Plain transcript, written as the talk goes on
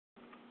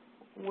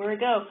Where we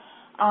go.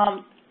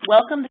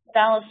 Welcome to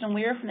Allison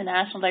Weir from the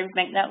National Diaper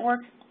Bank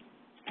Network.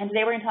 And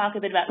today we're going to talk a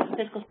bit about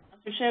fiscal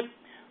sponsorship,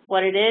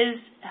 what it is,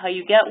 how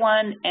you get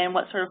one, and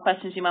what sort of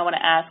questions you might want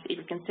to ask if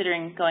you're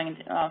considering going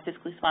into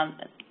fiscal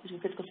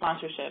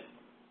sponsorship.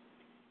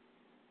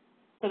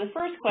 So the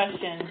first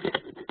question,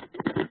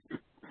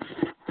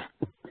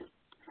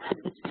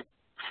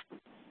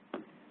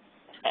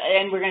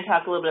 and we're going to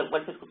talk a little bit about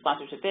what fiscal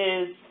sponsorship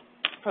is,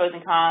 pros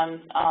and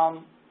cons,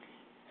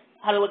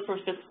 how to look for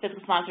fiscal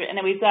sponsor, and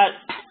then we've got,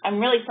 I'm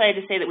really excited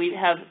to say that we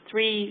have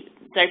 3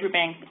 diaper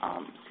bank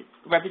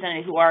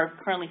representatives who are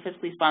currently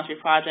fiscally sponsored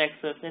projects,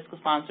 so fiscal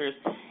sponsors,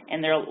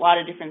 and there are a lot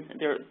of different,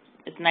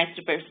 it's a nice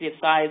diversity of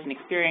size and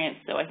experience,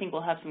 so I think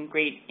we'll have some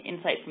great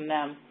insight from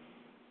them.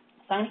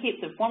 So I'm going to keep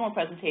the formal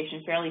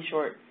presentation fairly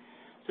short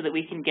so that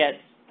we can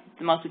get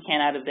the most we can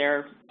out of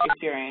their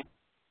experience.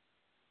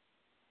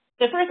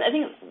 The first, I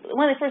think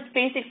one of the first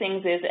basic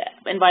things is,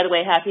 and by the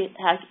way, happy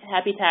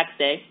tax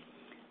day.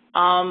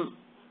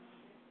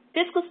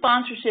 Fiscal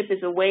sponsorship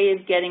is a way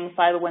of getting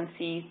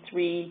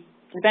 501c3,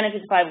 the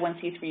benefits of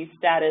 501c3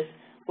 status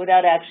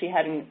without actually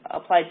having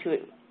applied to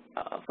it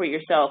for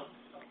yourself.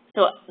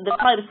 So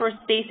probably the first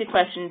basic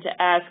question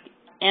to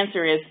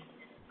answer is,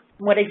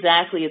 what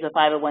exactly is a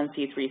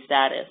 501c3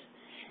 status?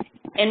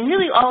 And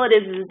really all it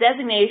is a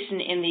designation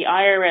in the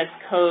IRS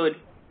code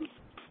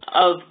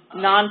of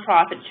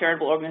nonprofit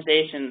charitable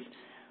organizations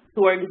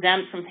who are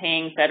exempt from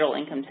paying federal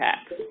income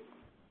tax.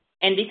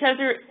 And because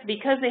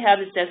they have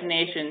this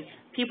designation,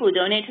 people who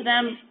donate to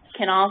them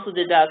can also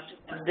deduct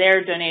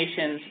their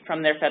donations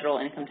from their federal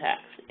income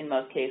tax in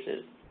most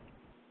cases.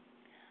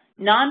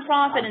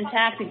 Nonprofit and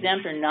tax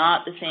exempt are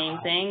not the same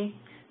thing.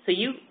 So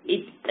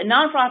a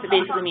nonprofit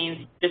basically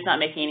means just not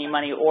making any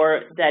money,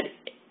 or that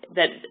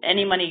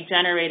any money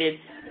generated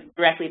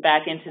directly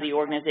back into the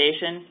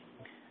organization.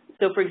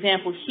 So for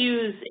example,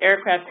 Hughes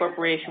Aircraft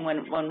Corporation,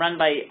 when run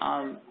by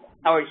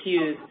Howard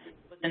Hughes,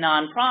 was a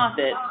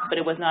nonprofit, but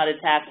it was not a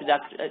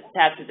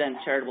tax-exempt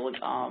charitable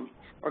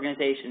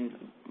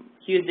organization.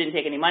 Hughes didn't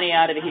take any money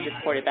out of it, he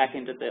just poured it back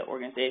into the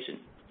organization.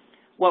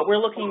 What we're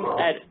looking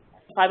at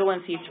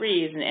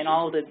 501c3s and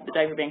all of the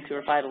diaper banks who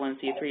are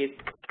 501c3s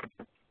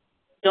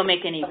don't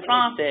make any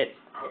profit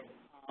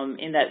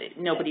in that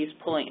nobody's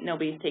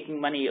taking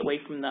money away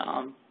from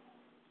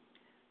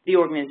the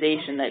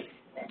organization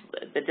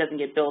that doesn't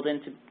get billed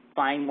into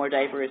buying more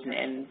diapers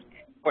and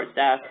support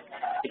staff.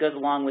 It goes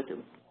along with the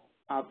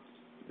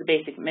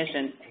basic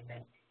mission.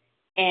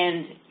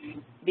 And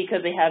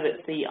because they have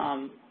it, they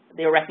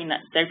are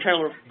recognized, their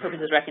charitable purpose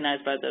is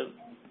recognized by the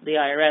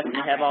IRS, and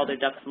they have all their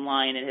ducks in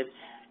line and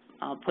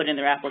have put in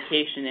their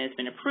application and it's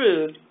been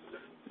approved,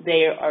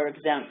 they are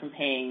exempt from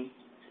paying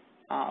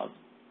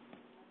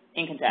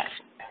income tax.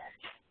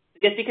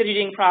 Just because you're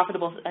doing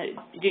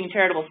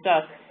charitable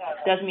stuff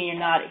doesn't mean you're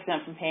not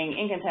exempt from paying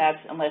income tax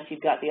unless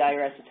you've got the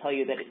IRS to tell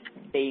you that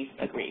they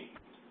agree.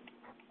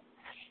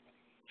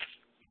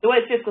 So what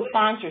is fiscal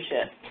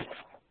sponsorship?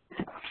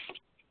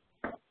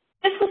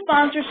 Fiscal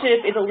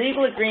sponsorship is a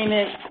legal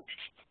agreement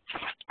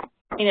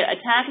in a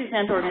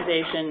tax-exempt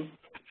organization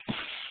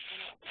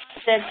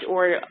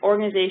or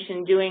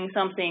organization doing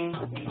something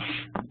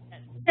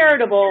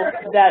charitable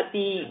that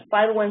the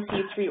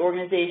 501c3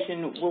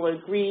 organization will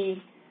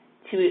agree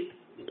to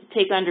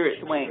take under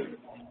its wing.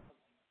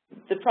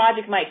 The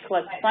project might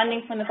collect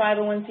funding from the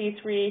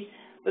 501c3,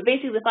 but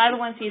basically the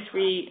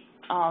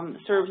 501c3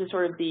 serves as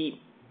sort of the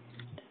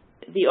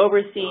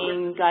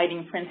overseeing,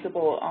 guiding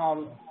principle,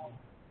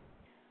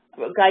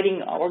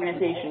 guiding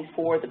organization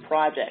for the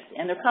project.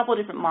 And there are a couple of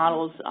different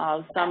models,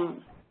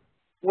 some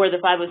where the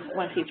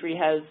 501c3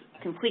 has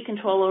complete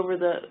control over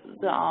the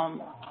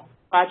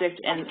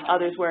project, and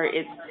others where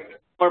it's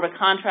more of a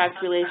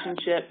contract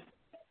relationship,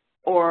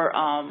 or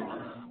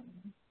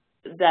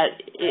that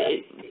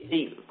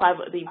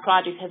the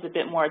project has a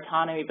bit more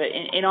autonomy. But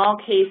in all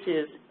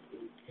cases,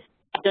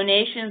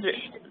 donations that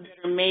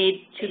are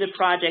made to the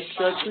project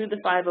go through the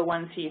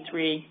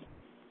 501c3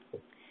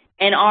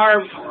 and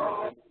are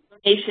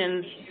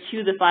donations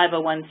to the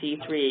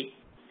 501c3,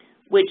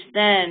 which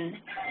then,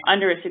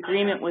 under its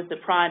agreement with the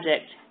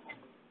project,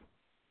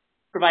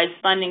 provides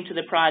funding to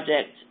the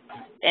project,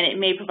 and it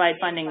may provide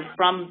funding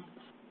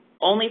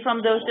only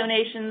from those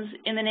donations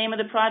in the name of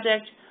the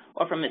project,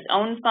 or from its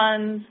own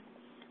funds,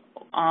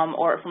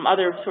 or from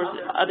other sources,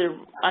 other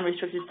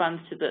unrestricted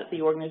funds to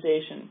the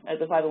organization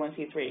as a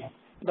 501c3.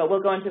 But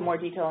we'll go into more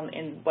detail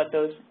in what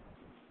those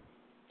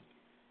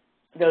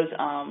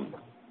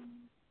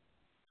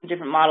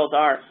different models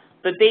are.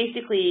 But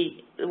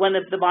basically, one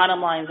of the bottom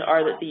lines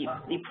are that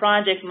the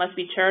project must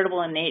be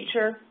charitable in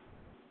nature,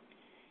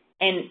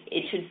 and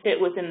it should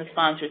fit within the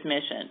sponsor's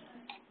mission.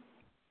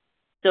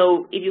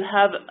 So if you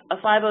have a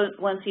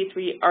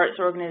 501c3 arts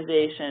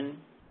organization,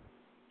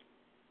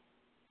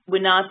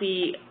 would not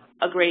be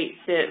a great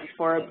fit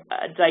for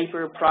a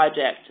diaper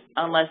project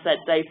unless that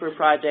diaper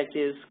project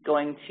is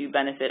going to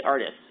benefit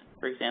artists,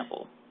 for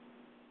example.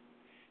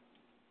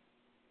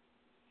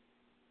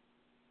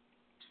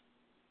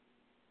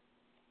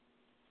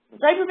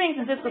 Diaper banks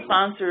and fiscal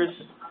sponsors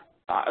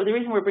the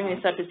reason we're bringing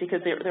this up is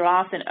because they're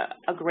often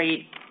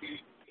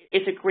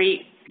it's a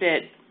great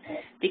fit,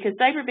 because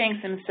diaper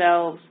banks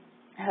themselves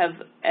have,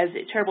 as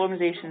charitable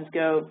organizations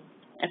go,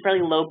 a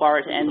fairly low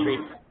bar to entry.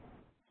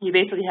 You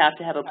basically have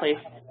to have a place,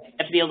 you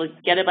have to be able to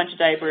get a bunch of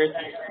diapers,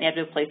 and you have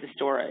to have a place to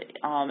store it.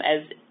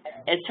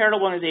 As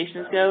charitable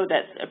organizations go,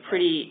 that's a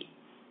pretty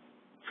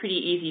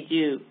easy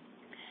do.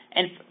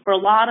 And for a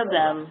lot of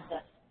them,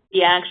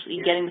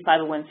 actually getting the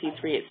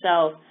 501c3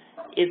 itself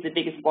is the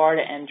biggest bar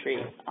to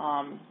entry,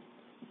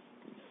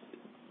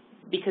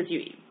 because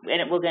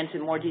and we'll get into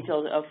more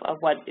details of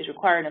what is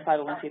required in a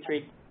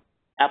 501c3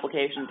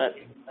 application, but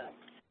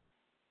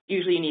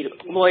usually you need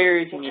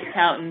lawyers, you need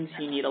accountants,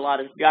 you need a lot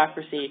of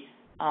bureaucracy,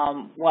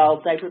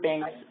 while diaper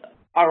banks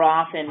are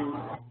often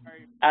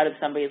out of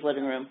somebody's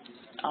living room,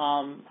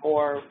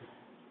 or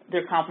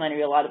they're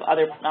complementary to a lot of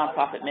other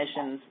nonprofit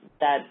missions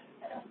that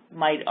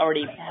might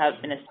already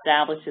have been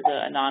established as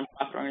a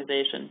nonprofit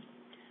organization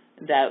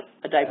that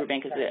a diaper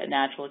bank is a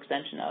natural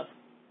extension of.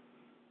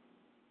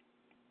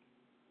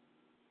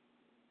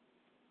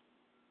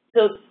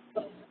 So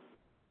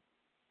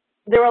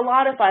there are a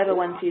lot of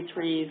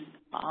 501c3s,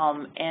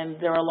 and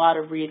there are a lot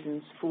of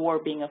reasons for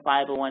being a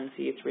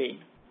 501c3.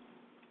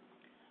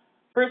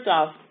 First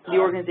off, the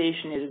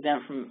organization is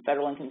exempt from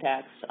federal income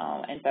tax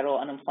and federal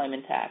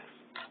unemployment tax.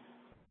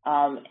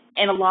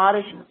 And a lot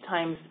of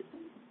times,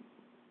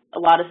 a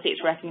lot of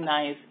states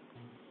recognize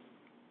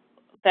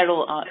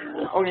federal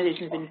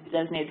organizations been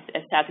designated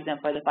as tax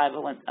exempt by the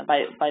 501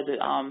 by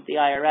the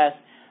IRS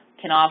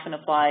can often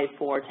apply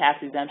for tax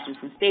exemption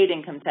from state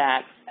income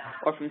tax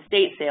or from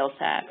state sales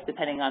tax,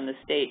 depending on the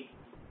state.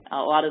 A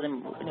lot of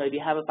them, if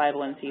you have a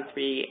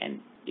 501c3 and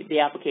the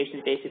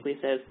application basically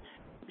says,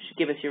 you should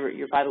give us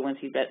your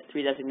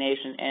 501c3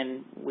 designation,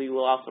 and we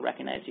will also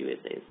recognize you as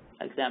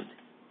exempt.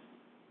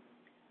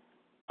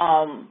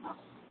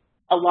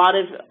 A lot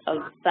of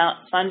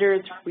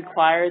funders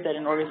require that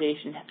an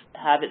organization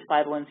have its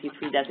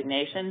 501c3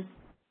 designation,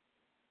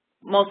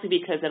 mostly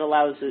because it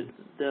allows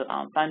the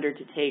funder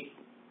to take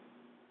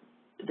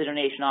the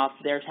donation off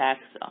their tax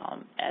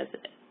as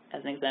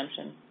an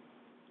exemption,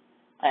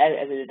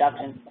 as a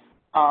deduction.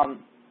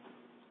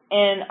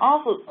 And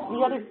also,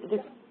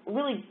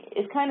 really,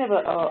 it's kind of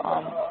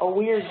a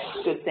weird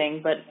good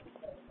thing, but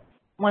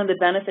one of the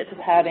benefits of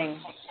having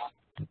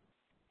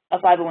a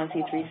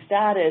 501c3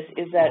 status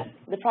is that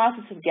the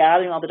process of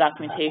gathering all the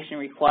documentation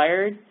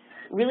required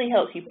really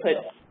helps you put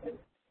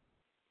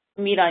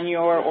meat on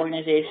your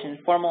organization,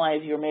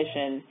 formalize your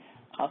mission,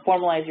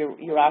 formalize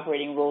your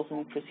operating rules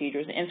and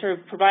procedures, and sort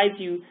of provides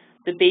you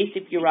the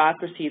basic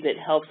bureaucracy that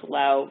helps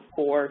allow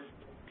for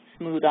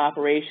smooth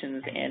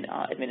operations and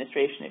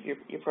administration of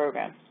your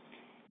program.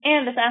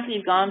 And the fact that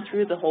you've gone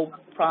through the whole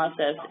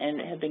process and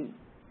have been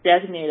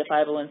designated a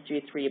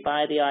 501c3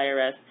 by the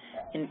IRS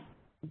can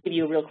give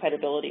you a real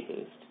credibility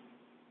boost.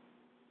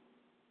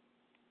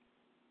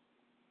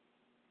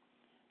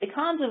 The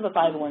cons of a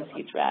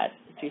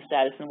 501c3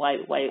 status and why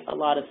a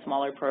lot of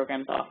smaller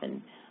programs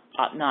often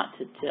opt not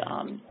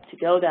to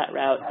go that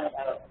route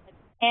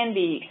can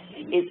be,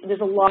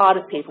 there's a lot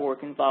of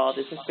paperwork involved.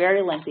 It's a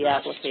very lengthy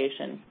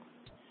application.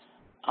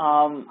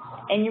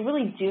 And you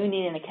really do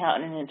need an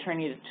accountant and an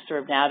attorney to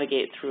sort of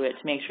navigate through it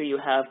to make sure you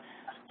have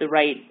the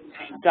right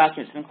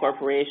documents of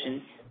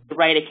incorporation, the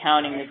right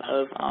accounting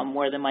of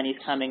where the money's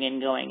coming in,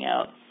 going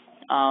out,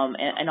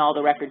 and all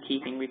the record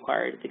keeping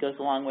required that goes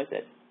along with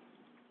it.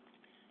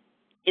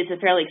 It's a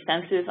fairly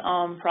expensive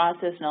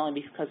process, not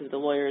only because of the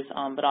lawyers,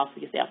 but also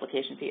because the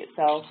application fee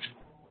itself.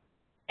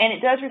 And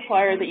it does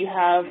require that you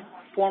have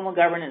formal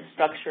governance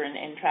structure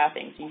and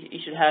trappings. You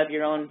should have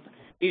your own,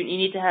 you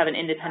need to have an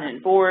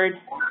independent board,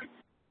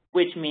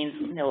 which means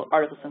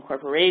articles of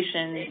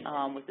incorporation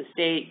with the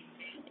state.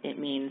 It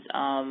means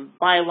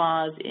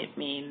bylaws. It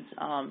means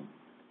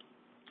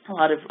a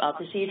lot of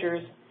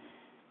procedures.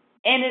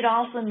 And it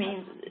also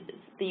means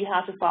that you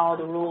have to follow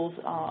the rules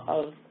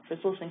of for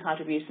soliciting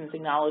contributions,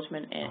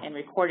 acknowledgement, and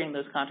recording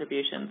those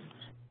contributions.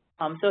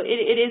 So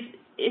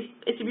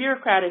it's a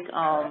bureaucratic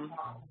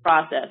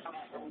process.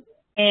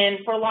 And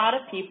for a lot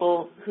of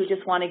people who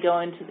just want to go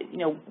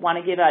into, want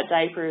to give out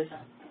diapers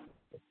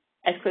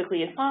as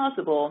quickly as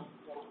possible,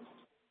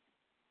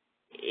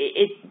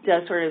 it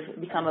does sort of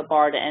become a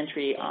bar to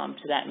entry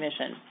to that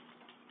mission.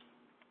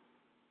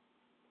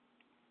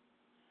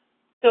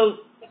 So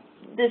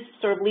this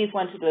sort of leads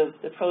one to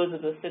the pros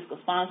of the fiscal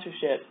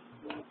sponsorship.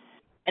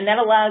 And that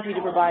allows you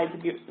to provide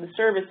the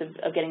service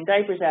of getting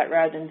diapers out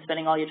rather than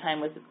spending all your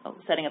time with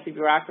setting up the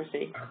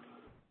bureaucracy.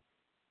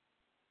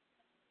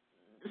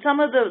 Some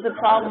of the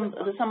problems,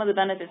 some of the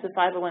benefits of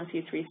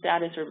 501c3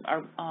 status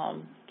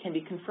can be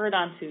conferred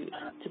onto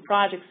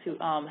projects who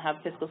have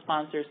fiscal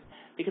sponsors,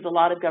 because a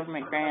lot of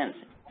government grants,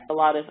 a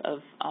lot of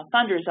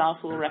funders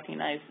also will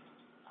recognize,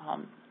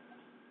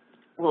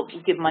 will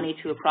give money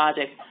to a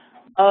project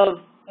of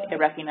a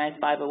recognized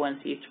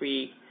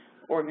 501c3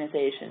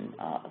 organization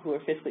who are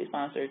fiscally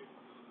sponsored.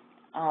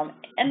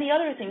 And the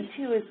other thing,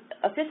 too, is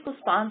a fiscal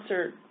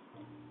sponsor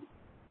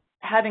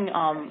having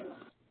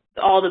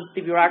all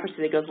the bureaucracy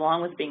that goes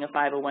along with being a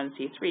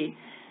 501c3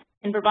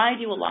 can provide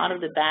you a lot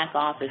of the back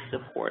office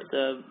support,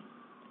 the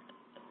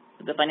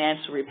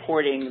financial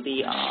reporting,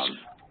 the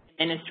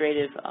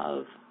administrative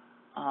of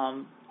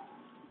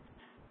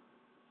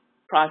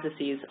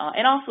processes,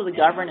 and also the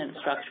governance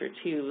structure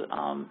too.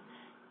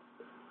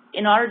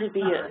 In order to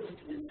be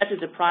such as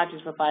a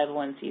project for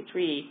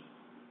 501c3,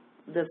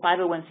 the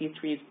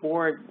 501c3's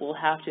board will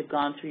have to have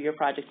gone through your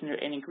project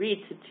and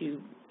agreed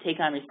to take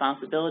on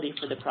responsibility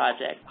for the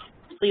project.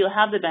 So you'll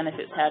have the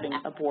benefits having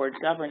a board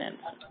governance.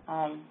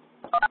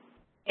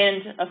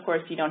 And of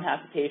course, you don't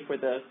have to pay for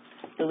the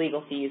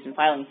legal fees and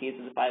filing fees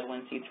of the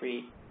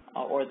 501c3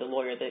 or the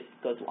lawyer that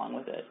goes along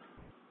with it.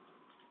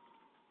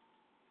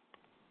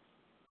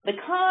 The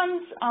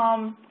cons,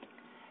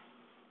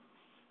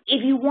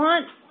 if you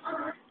want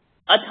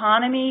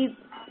autonomy,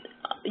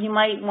 you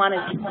might want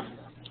to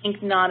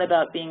think not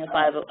about being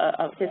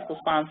a fiscal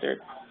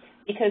sponsor,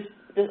 because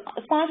the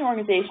sponsor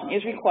organization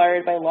is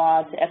required by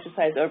law to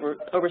exercise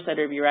oversight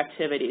of your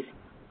activities.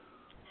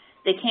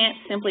 They can't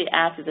simply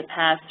act as a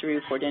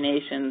pass-through for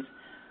donations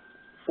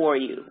for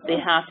you. They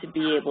have to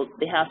be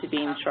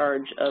in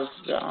charge of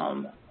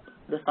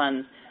the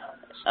funds.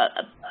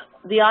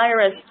 The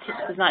IRS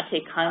does not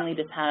take kindly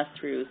to pass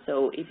through.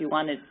 So if you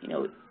wanted,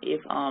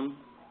 if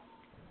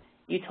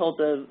you told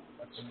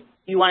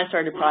you want to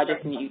start a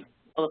project and you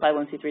told the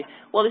 501c3,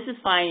 well, this is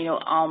fine.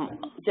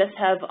 Just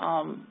have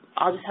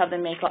I'll just have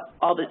them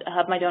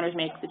have my donors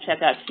make the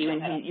check out to you,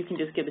 and you can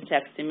just give the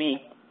checks to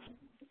me.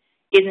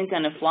 Isn't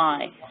going to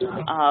fly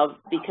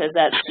because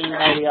that's seen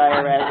by the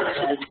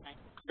IRS as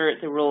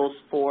the rules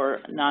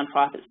for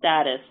nonprofit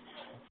status.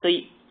 So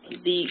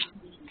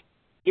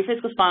your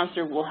fiscal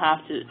sponsor will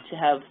have to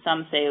have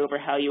some say over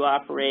how you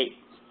operate,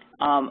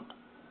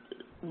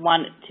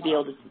 want to be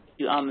able to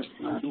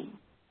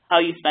how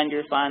you spend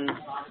your funds,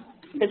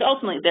 because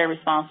ultimately they're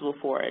responsible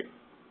for it.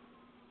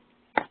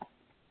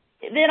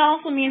 That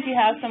also means you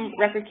have some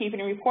record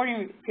keeping and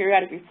reporting,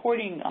 periodic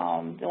reporting.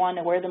 They want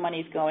to know where the money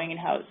is going and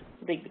how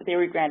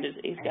their grant is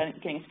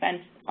getting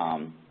spent.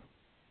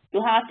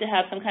 You'll have to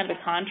have some kind of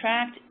a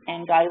contract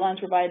and guidelines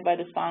provided by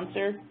the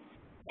sponsor.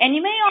 And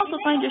you may also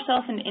find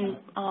yourself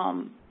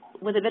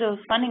with a bit of a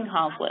funding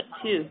conflict,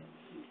 too.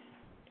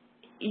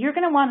 You're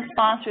going to want a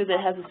sponsor that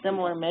has a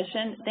similar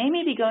mission. They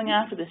may be going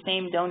after the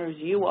same donors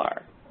you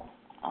are.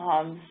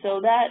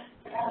 So that's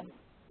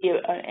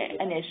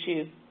an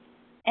issue.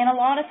 And a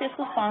lot of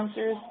fiscal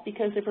sponsors,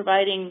 because they're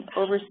providing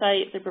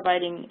oversight, they're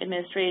providing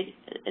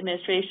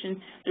administration,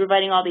 they're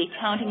providing all the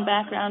accounting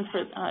background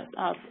for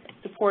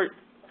support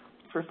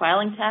for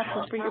filing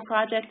taxes for your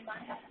project,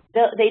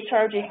 they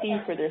charge a fee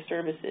for their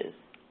services.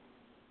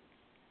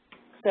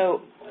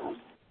 So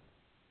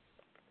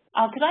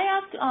could I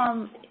ask,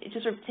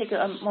 just sort of take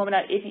a moment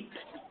out, if you,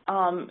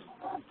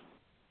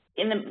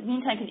 in the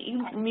meantime, can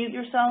you mute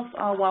yourself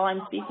while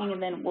I'm speaking,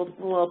 and then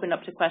we'll open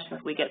up to questions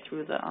as we get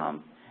through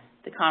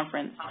the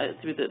conference,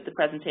 through the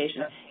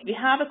presentation. If you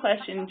have a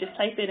question, just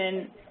type it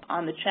in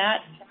on the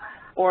chat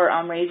or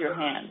raise your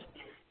hand.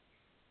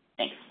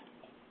 Thanks.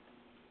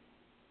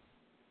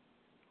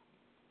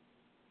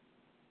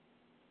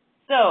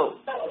 So,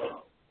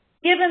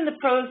 given the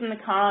pros and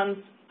the cons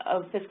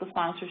of fiscal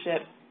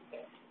sponsorship,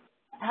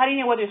 how do you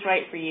know whether it's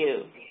right for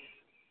you?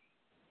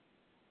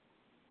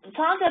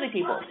 Talk to other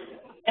people.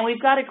 And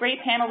we've got a great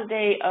panel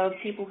today of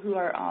people who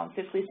are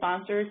fiscally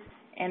sponsored,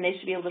 and they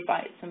should be able to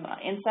provide some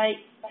insight.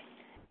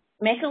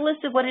 Make a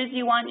list of what it is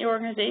you want in your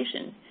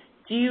organization.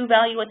 Do you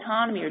value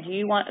autonomy, or do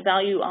you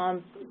value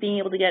being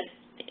able to get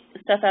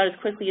stuff out as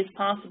quickly as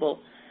possible?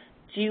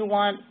 Do you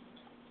mind,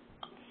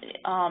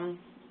 are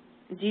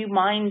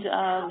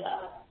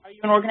you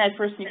an organized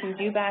person who can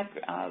do back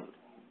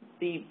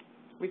the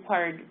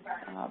required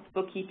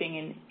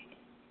bookkeeping,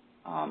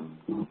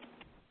 and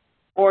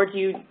or do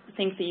you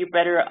think that you're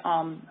better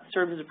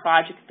served as a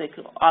project that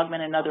could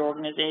augment another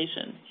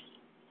organization?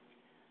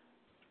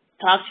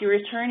 Talk to your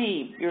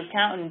attorney, your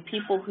accountant,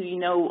 people who you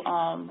know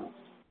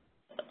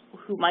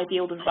who might be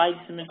able to provide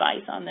you some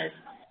advice on this.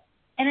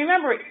 And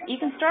remember, you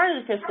can start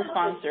as a fiscal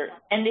sponsor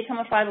and become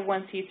a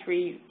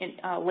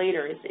 501c3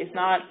 later. It's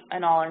not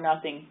an all or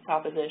nothing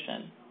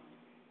proposition.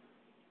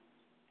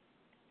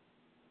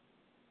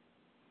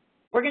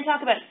 We're going to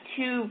talk about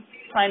two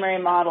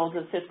primary models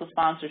of fiscal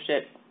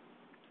sponsorship.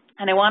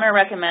 And I want to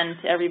recommend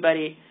to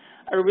everybody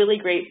a really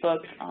great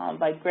book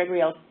by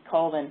Gregory L.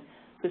 Colvin,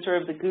 who's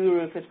sort of the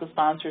guru of fiscal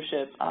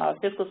sponsorship.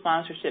 Fiscal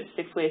Sponsorship,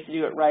 6 Ways to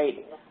Do It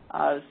Right,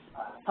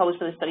 published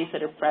by the Study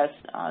Center Press,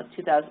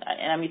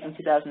 and I'm using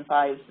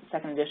 2005's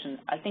second edition.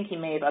 I think he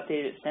may have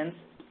updated it since.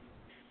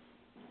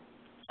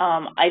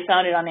 I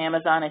found it on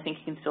Amazon. I think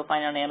you can still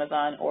find it on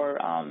Amazon or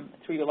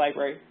through your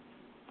library.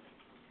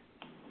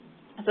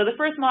 So the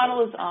first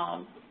model is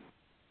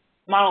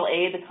Model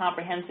A, the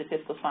comprehensive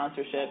fiscal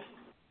sponsorship.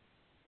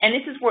 And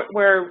this is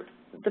where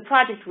the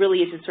project really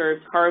is just sort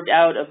of carved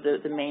out of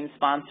the main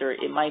sponsor.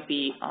 It might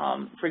be,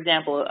 for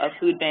example, a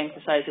food bank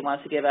decides it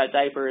wants to give out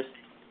diapers,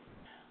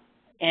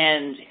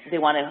 and they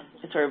want to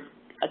sort of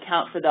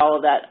account for all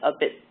of that a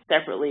bit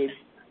separately.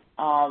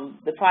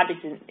 the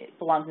project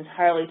belongs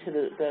entirely to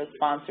the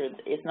sponsor.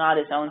 It's not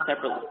its own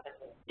separate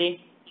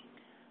entity,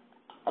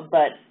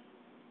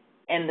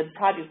 and the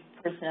project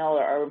personnel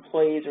are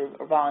employees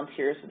or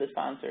volunteers for the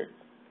sponsor.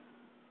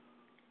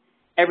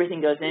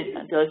 Everything goes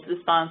to the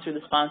sponsor.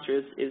 The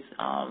sponsor is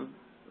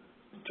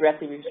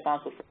directly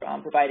responsible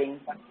for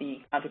providing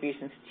the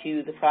contributions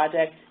to the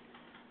project,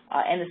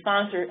 and the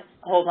sponsor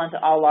holds on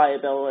to all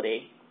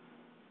liability.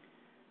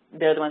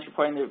 They're the ones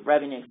reporting the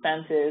revenue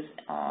expenses.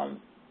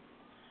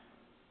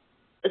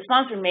 The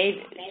sponsor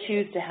may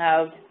choose to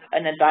have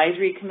an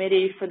advisory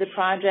committee for the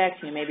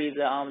project, maybe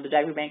the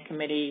Diaper Bank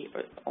committee,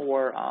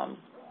 or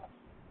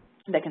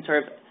that can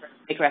sort of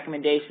make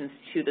recommendations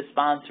to the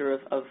sponsor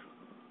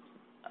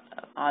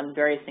on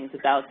various things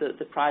about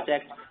the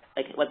project,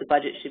 like what the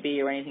budget should be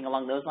or anything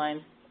along those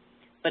lines.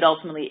 But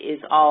ultimately,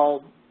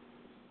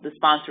 the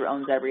sponsor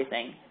owns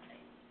everything.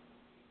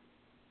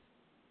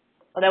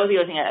 Well, that was the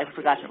other thing I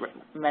forgot to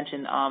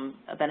mention,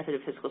 a benefit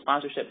of fiscal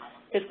sponsorship.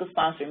 Fiscal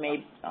sponsor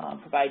may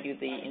provide you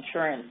the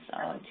insurance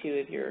too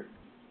if you're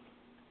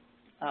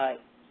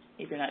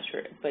not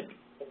sure, but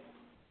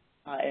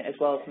as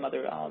well as some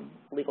other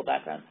legal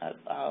background,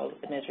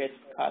 administrative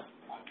costs.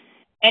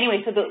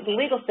 Anyway, so the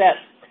legal steps,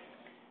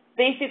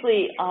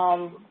 basically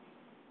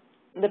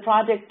the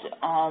project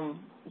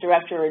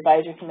director or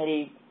advisory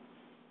committee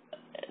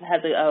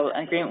has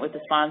an agreement with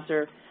the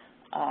sponsor.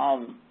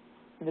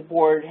 The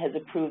board has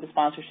approved the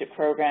sponsorship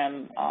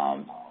program,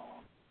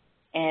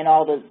 and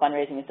all the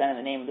fundraising is done in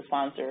the name of the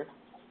sponsor.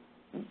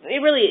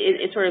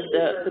 It's sort of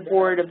the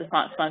board of the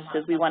sponsor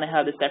says we want to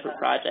have a separate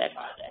project,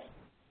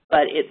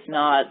 but it's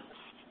not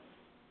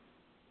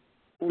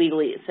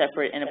legally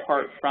separate and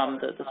apart from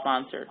the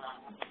sponsor.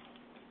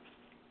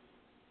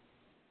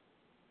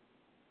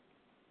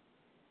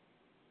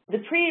 The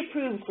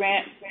pre-approved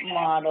grant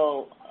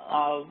model,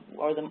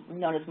 or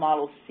known as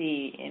Model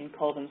C in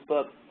Colvin's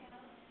book,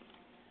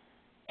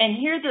 and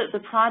here the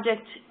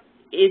project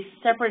is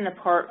separate and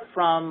apart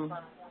from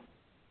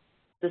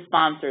the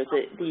sponsor.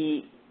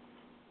 The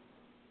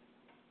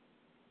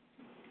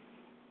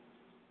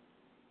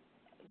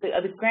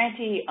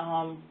grantee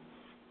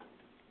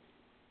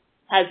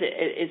has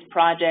its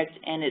project,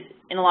 and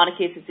in a lot of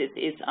cases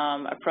it's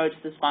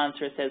approached the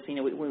sponsor, says,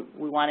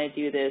 we want to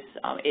do this.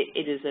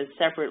 It is a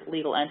separate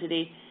legal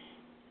entity,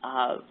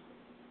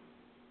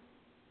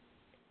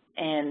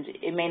 and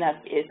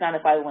it's not a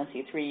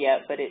 501c3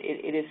 yet, but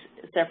it is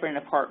separate and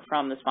apart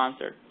from the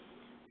sponsor.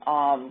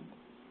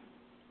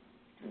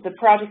 The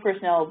project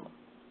personnel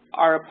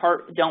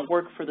don't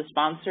work for the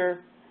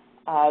sponsor.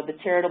 The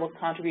charitable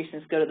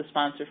contributions go to the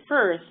sponsor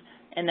first,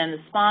 and then the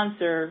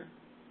sponsor,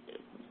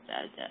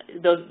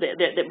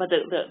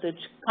 the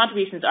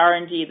contributions are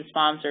indeed the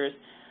sponsors,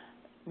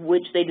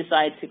 which they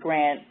decide to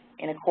grant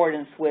in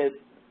accordance with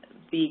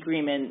the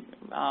agreement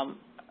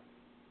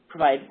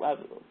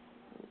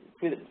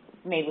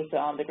made with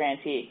the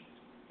grantee.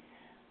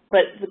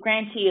 But the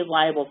grantee is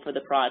liable for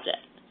the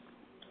project.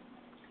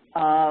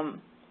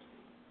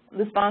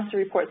 The sponsor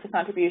reports the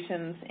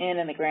contributions in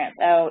and the grants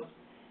out,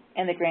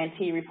 and the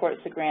grantee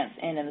reports the grants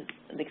in and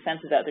the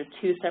expenses out. There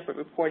are two separate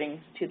reportings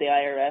to the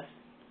IRS,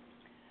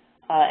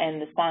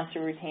 and the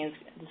sponsor retains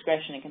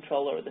discretion and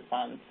control over the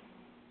funds.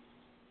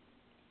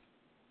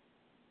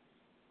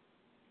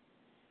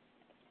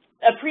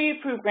 A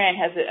pre-approved grant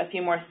has a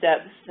few more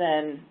steps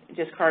than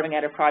just carving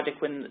out a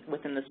project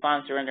within the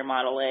sponsor under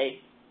Model A.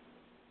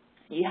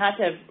 You have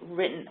to have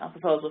written a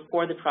proposal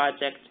for the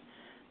project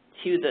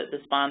to the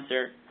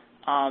sponsor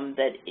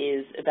that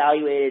is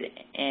evaluated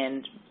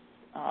and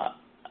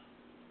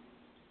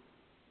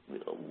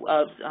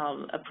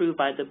approved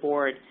by the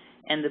board,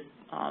 and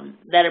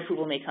that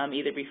approval may come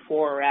either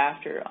before or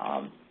after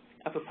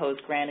a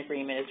proposed grant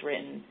agreement is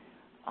written.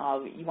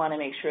 You want to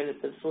make sure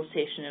that the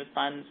solicitation of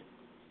funds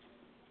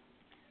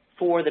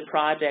for the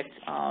project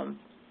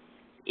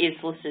is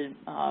listed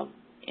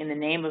in the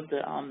name of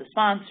the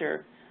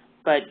sponsor,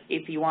 but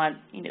if you want,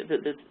 if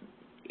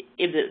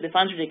the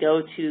funds are to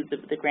go to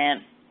the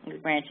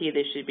grantee,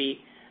 they should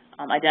be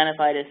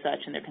identified as such,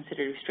 and they're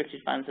considered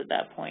restricted funds at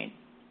that point.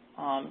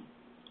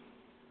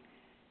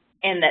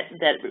 And that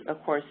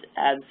of course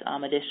adds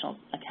additional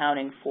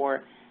accounting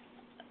for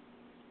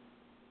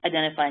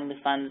identifying the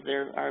funds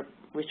that are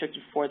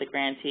restricted for the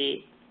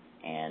grantee,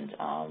 and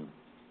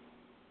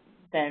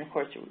then of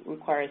course it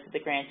requires that the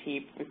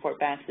grantee report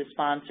back to the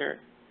sponsor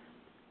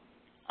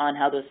on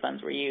how those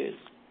funds were used.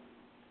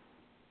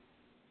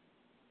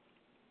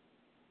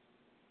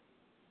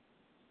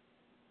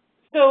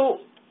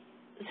 So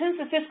since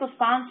the fiscal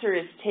sponsor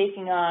is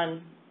taking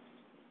on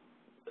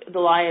the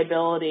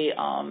liability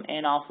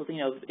and also,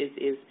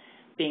 is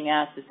being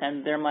asked to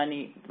send their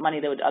money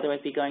that would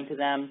otherwise be going to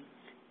them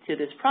to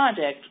this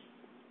project,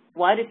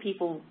 why do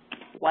people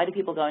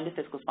go into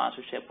fiscal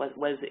sponsorship?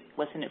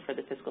 What's in it for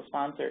the fiscal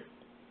sponsor?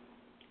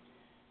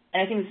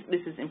 And I think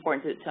this is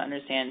important to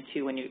understand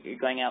too when you're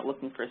going out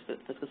looking for a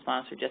fiscal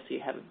sponsor, just so you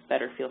have a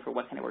better feel for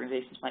what kind of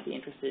organizations might be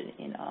interested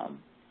in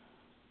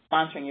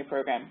sponsoring your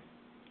program.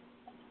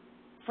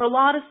 For a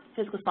lot of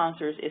fiscal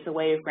sponsors, it's a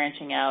way of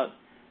branching out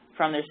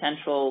from their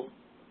central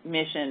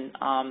mission,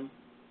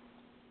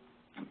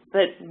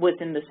 but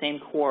within the same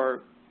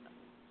core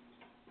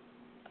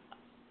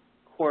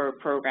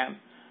program.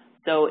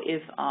 So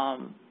if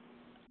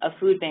a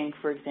food bank,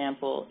 for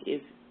example,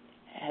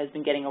 has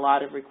been getting a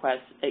lot of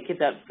requests, it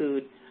gives out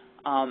food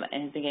and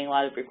has been getting a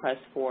lot of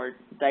requests for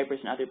diapers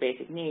and other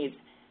basic needs,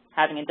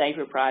 having a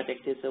diaper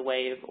project is a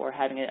way of, or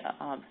having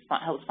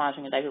help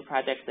sponsoring a diaper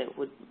project that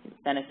would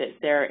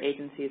benefit their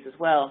agencies as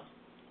well,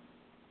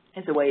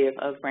 is a way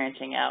of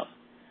branching out.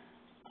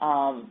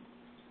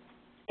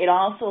 It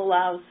also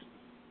allows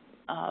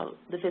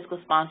the fiscal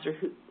sponsor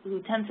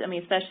who tends to, I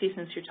mean, especially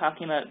since you're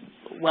talking about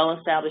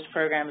well-established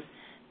programs,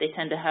 they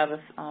tend to have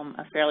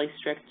a fairly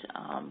strict,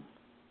 a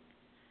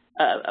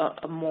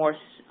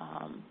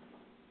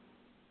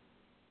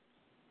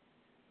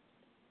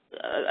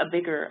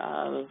bigger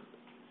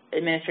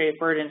administrative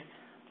burden.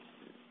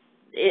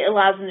 It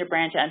allows them to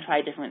branch out and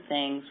try different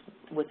things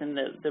within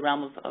the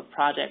realm of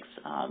projects,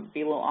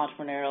 be a little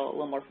entrepreneurial, a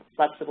little more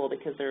flexible,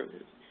 because their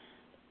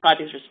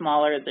projects are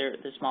smaller, they're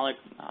smaller,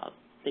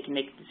 they can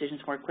make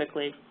decisions more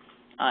quickly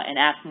and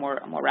act more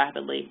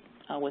rapidly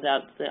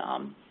without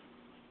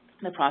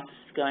the process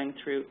going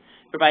through,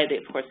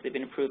 provided, of course, they've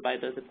been approved by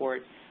the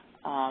board.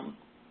 And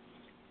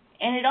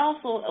it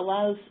also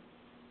allows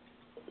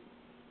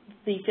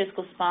the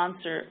fiscal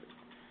sponsor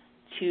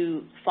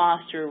to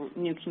foster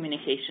new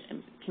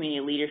communication, community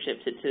leadership,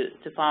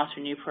 to foster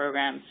new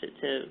programs,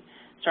 to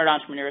start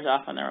entrepreneurs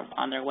off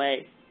on their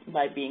way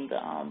by being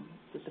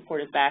the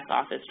supportive back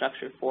office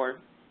structure for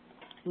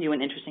new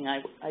and interesting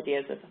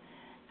ideas of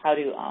how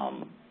to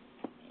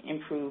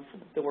improve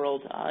the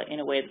world in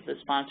a way that the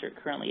sponsor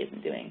currently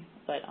isn't doing,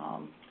 but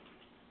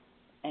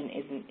and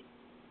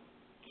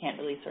can't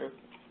really sort of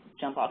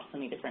jump off to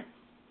something different.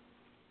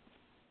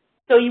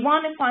 So you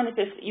want to find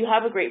you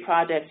have a great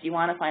project, you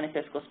want to find a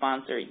fiscal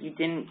sponsor. You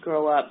didn't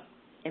grow up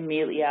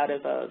immediately out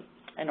of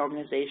an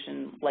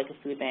organization like a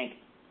food bank.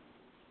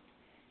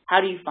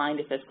 How do you find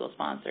a fiscal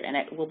sponsor? And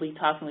we'll be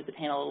talking with the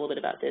panel a little bit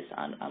about this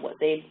on what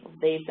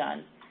they've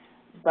done.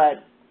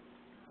 But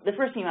the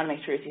first thing you want to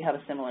make sure is you have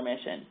a similar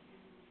mission.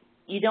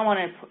 You don't want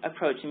to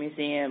approach a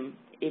museum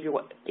if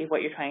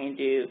what you're trying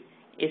to do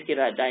is give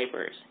out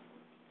diapers.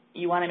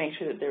 You want to make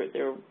sure that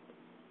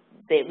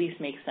they at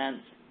least make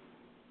sense.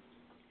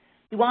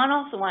 You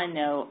also want to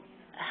know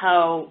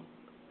how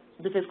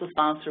the fiscal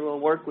sponsor will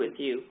work with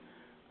you.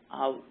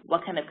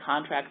 What kind of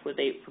contract would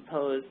they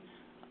propose?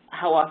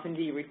 How often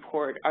do you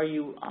report? Are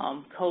you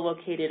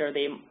co-located? Are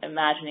they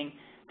imagining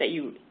that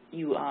you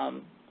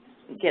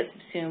get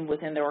subsumed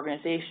within their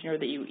organization, or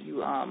that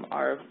you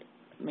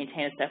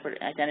maintain a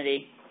separate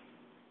identity?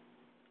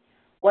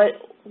 What's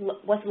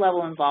the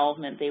level of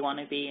involvement they want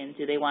to be in?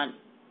 Do they want,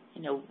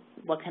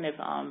 what kind of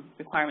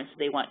requirements do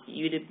they want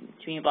you to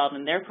be involved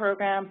in their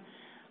program?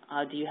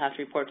 Do you have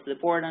to report to the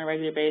board on a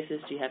regular basis?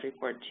 Do you have to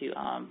report to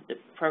the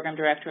program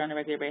director on a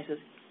regular basis?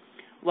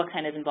 What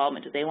kind of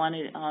involvement do they want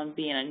to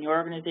be in your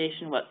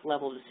organization? What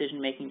level of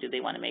decision making do they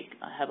want to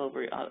have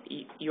over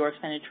your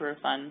expenditure of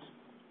funds?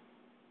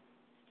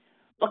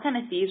 What kind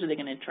of fees are they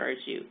going to charge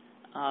you?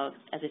 As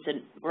I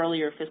said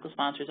earlier, fiscal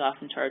sponsors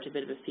often charge a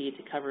bit of a fee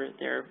to cover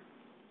their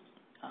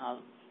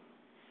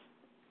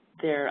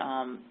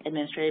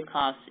administrative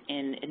costs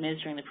in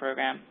administering the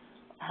program.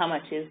 How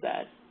much is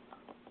that?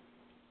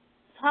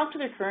 Talk to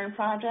their current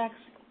projects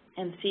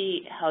and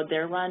see how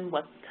they're run,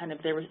 what kind of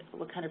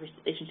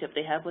relationship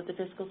they have with the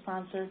fiscal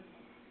sponsor.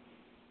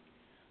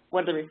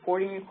 What are the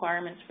reporting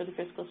requirements for the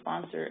fiscal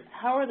sponsor?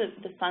 How are the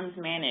funds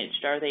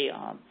managed? Are they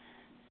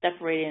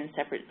separated in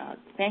separate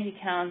bank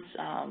accounts?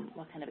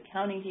 What kind of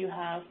accounting do you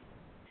have?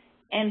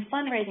 And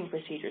fundraising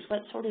procedures.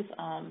 What sort of,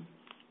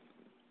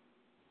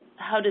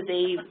 how do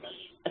they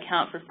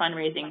account for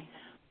fundraising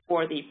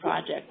for the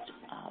project?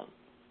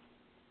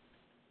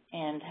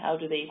 And how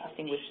do they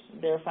distinguish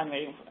their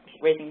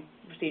fundraising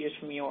procedures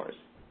from yours?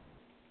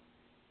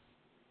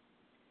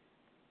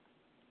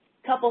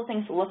 A couple of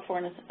things to look for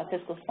in a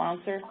fiscal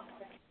sponsor.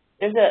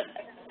 There's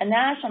a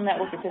national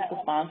network of fiscal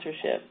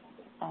sponsorship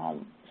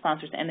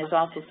sponsors, and there's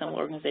also some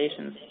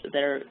organizations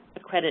that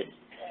accredit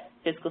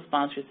fiscal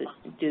sponsors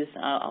that do this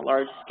on a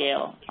large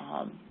scale.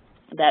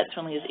 That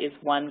certainly is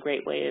one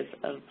great way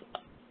of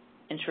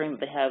ensuring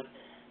that they have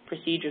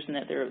procedures and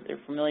that they're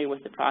familiar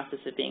with the process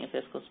of being a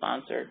fiscal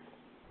sponsor.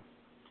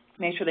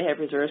 Make sure they have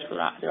reserves for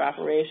their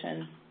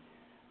operation.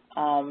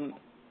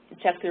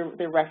 Check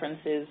their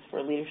references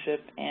for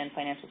leadership and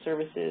financial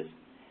services.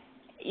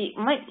 You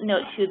might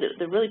note, too, that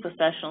the really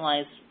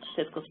professionalized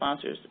fiscal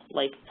sponsors,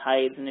 like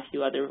Tides and a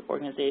few other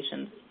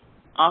organizations,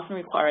 often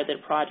require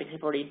that projects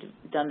have already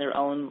done their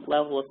own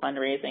level of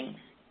fundraising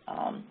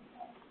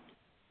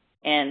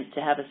and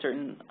to have a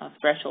certain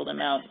threshold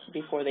amount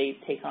before they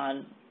take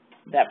on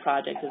that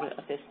project as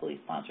a fiscally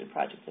sponsored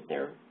project of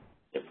their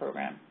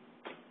program.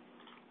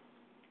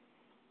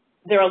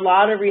 There are a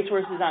lot of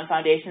resources on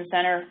Foundation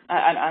Center,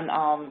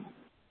 on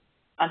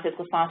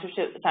fiscal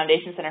sponsorship. The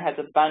Foundation Center has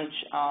a bunch,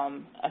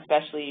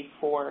 especially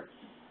for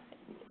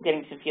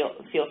getting to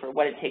feel for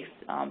what it takes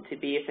to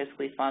be a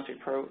fiscally sponsored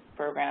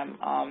program.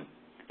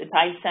 The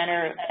Tide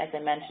Center, as I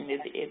mentioned, is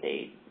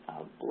a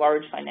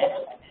large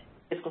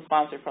fiscal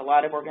sponsor for a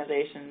lot of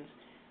organizations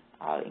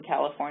in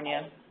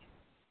California.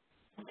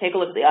 Take a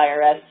look at the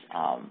IRS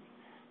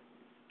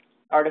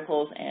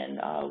articles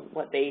and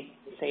what they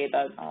say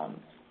about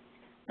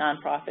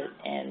nonprofit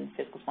and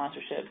fiscal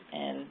sponsorship,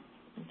 and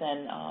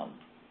then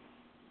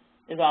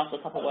there's also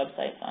a couple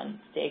websites on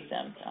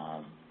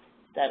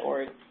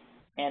stayexempt.org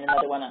and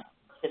another one on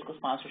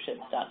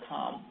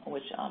fiscalsponsorships.com,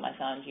 which I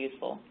found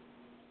useful.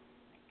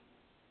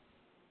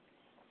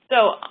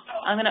 So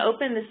I'm going to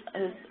open this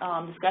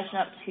discussion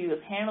up to a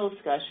panel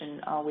discussion.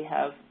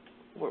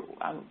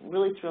 I'm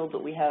really thrilled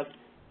that we have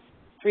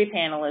 3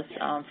 panelists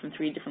from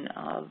 3 different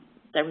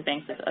diaper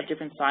banks of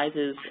different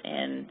sizes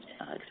and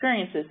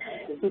experiences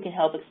who can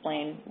help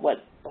explain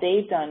what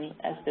they've done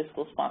as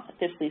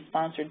fiscally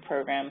sponsored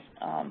programs,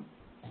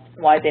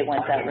 why they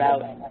went that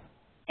route,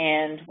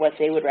 and what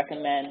they would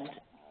recommend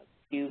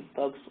to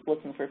folks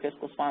looking for a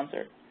fiscal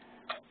sponsor.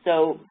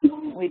 So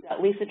we've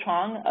got Lisa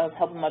Trong of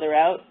Help a Mother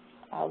Out,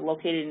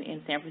 located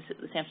in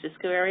the San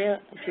Francisco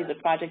area. She's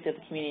a project of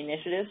the Community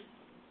Initiative.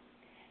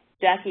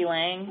 Jackie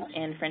Lang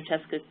and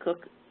Francesca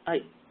Cook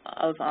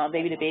of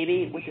Baby to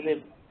Baby, which is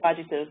a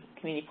project of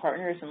community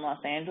partners in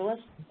Los Angeles.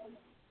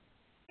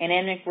 And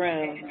Anne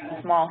McBroom,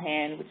 A Small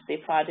Hand, which is a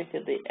project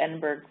of the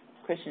Edinburgh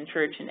Christian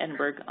Church in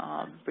Edinburgh,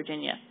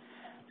 Virginia.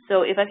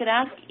 So if I could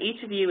ask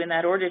each of you in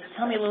that order to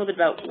tell me a little bit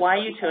about why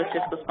you chose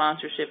fiscal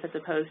sponsorship as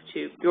opposed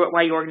to,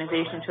 why your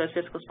organization chose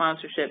fiscal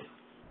sponsorship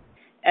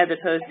as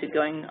opposed to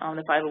going on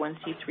the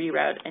 501c3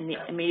 route, and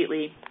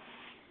immediately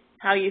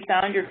how you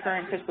found your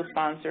current fiscal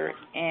sponsor,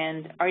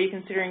 and are you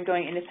considering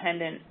going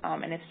independent,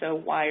 and if so,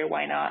 why or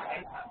why not?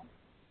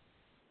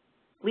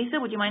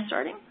 Lisa, would you mind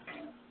starting?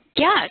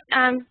 Yeah,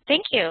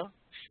 thank you,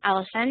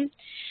 Allison.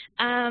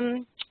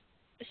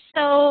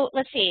 So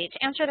let's see,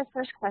 to answer the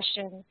first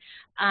question,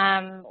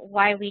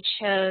 why we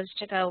chose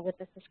to go with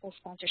the fiscal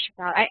sponsorship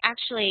route, I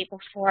actually,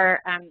 before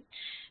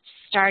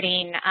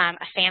starting a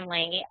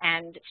family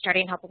and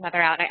starting Help a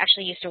Mother Out, I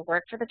actually used to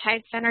work for the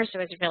Tide Center, so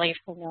I was really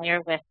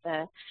familiar with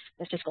the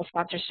fiscal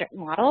sponsorship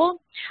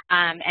model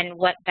and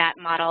what that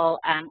model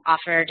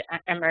offered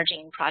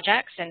emerging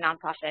projects and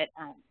nonprofit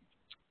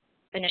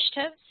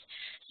initiatives.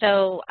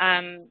 So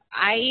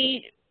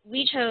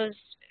we chose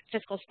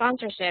fiscal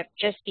sponsorship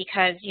just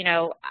because, you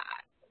know,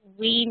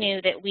 we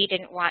knew that we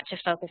didn't want to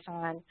focus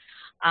on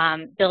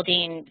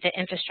building the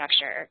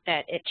infrastructure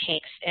that it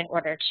takes in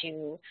order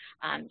to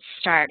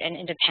start an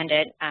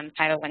independent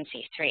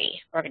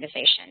 501c3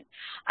 organization.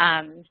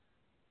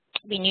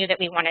 We knew that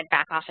we wanted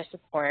back office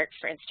support,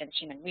 for instance,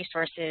 human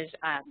resources,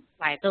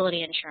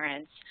 liability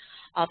insurance,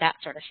 all that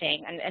sort of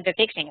thing. And the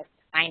big thing is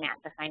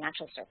the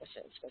financial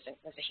services was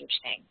a huge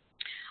thing.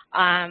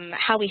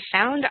 How we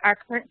found our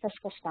current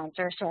fiscal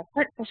sponsor, so our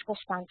current fiscal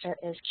sponsor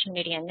is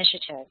Community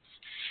Initiatives.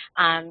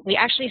 We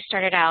actually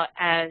started out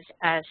as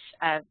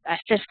a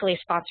fiscally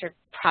sponsored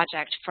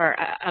project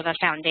of a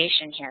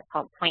foundation here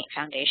called Point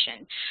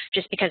Foundation,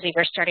 just because we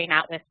were starting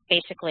out with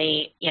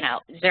basically, you know,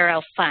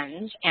 0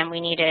 funds, and we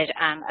needed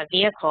a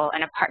vehicle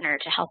and a partner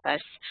to help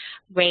us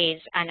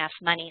raise enough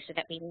money so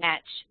that we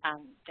met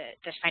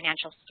the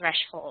financial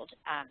threshold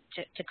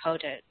to go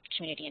to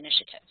Community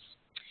Initiatives.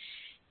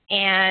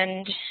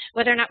 And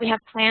whether or not we have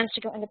plans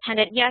to go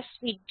independent, yes,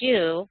 we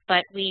do,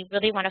 but we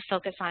really want to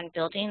focus on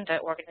building the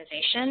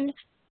organization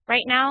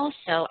right now.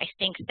 So I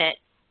think that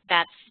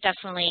that's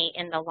definitely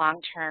in the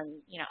long term,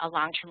 you know, a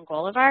long-term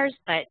goal of ours.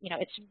 But, you know,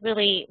 it's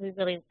really, we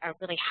really are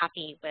really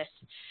happy with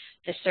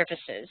the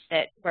services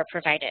that were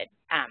provided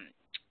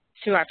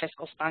through our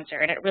fiscal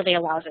sponsor. And it really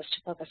allows us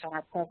to focus on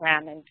our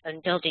program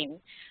and building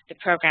the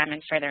program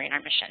and furthering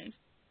our mission.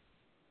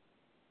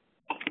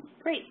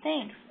 Great,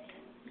 thanks.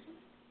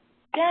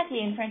 Jackie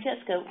and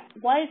Francesca,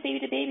 why is Baby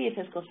to Baby a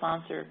fiscal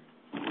sponsor?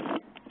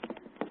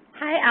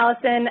 Hi,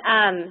 Allison.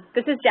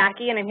 This is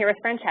Jackie, and I'm here with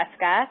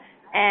Francesca.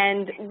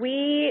 And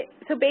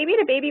so Baby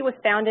to Baby was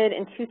founded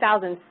in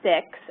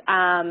 2006.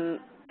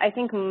 I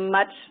think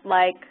much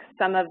like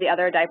some of the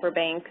other diaper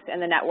banks in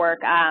the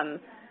network,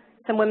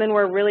 some women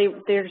were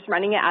they're just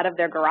running it out of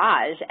their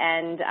garage.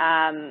 And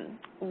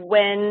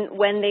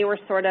when they were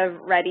sort of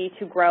ready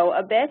to grow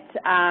a bit,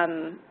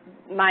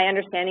 my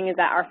understanding is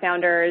that our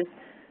founders,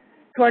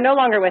 who are no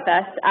longer with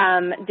us,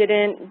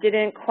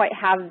 didn't quite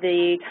have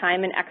the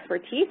time and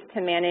expertise to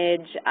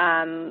manage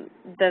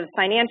the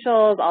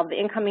financials, all the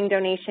incoming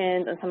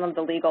donations, and some of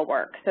the legal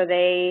work. So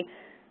they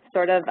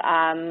sort of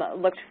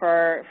looked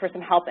for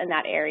some help in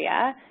that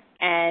area.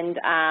 And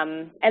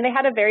they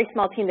had a very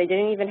small team. They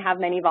didn't even have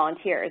many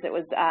volunteers. It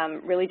was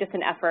really just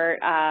an effort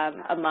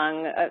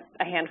among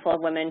a handful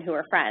of women who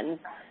were friends.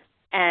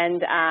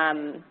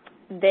 And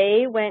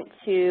they went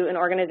to an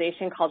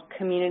organization called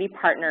Community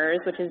Partners,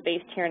 which is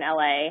based here in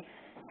LA,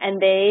 and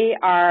they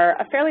are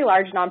a fairly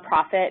large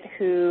nonprofit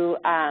who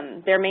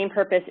their main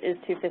purpose is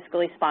to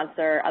fiscally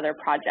sponsor other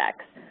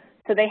projects.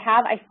 So they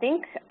have, I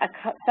think,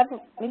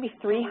 maybe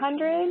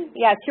 300,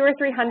 200 or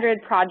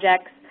 300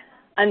 projects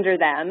under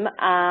them,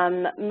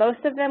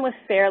 most of them with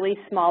fairly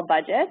small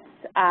budgets.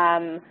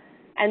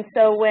 And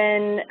so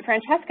when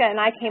Francesca and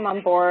I came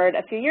on board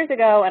a few years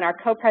ago and our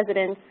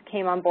co-presidents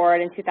came on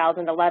board in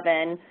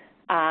 2011,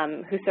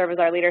 who serve as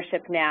our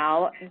leadership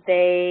now,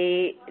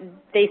 they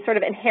sort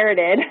of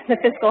inherited the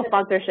fiscal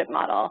sponsorship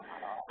model.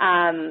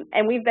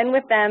 And we've been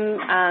with them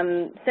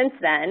since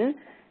then.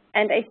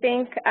 And I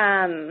think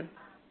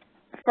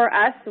for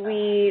us,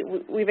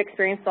 we've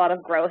experienced a lot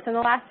of growth in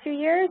the last few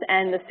years,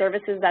 and the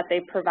services that they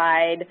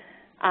provide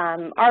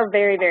are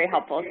very, very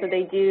helpful. So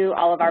they do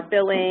all of our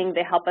billing,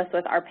 they help us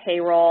with our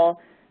payroll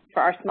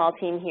for our small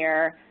team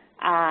here.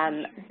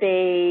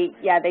 They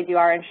do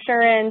our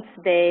insurance,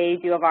 they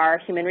do our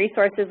human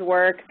resources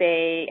work,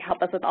 they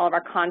help us with all of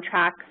our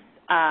contracts,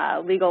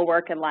 legal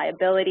work and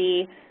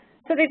liability.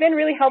 So they've been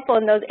really helpful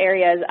in those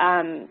areas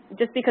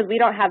just because we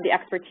don't have the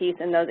expertise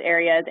in those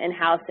areas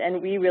in-house,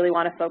 and we really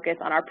want to focus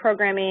on our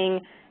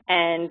programming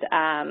and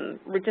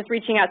we're just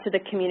reaching out to the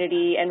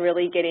community and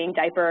really getting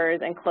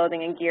diapers and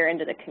clothing and gear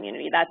into the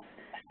community.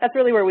 That's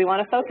really where we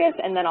want to focus,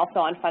 and then also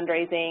on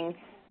fundraising.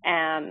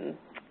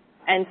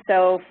 And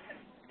so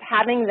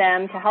having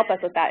them to help us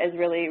with that is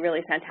really,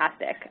 really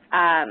fantastic.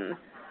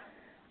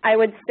 I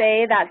would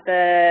say that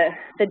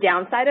the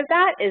downside of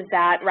that is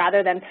that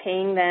rather than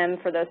paying them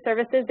for those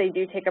services, they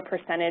do take a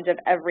percentage of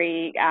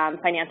every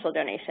financial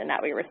donation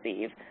that we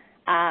receive.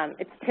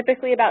 It's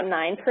typically about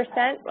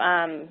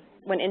 9%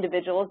 when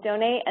individuals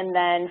donate, and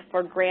then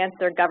for grants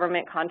or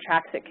government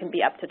contracts, it can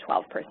be up to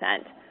 12%.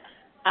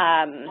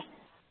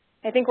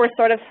 I think we're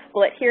sort of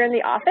split here in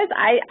the office.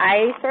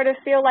 I sort of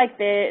feel like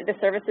the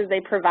services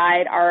they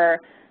provide are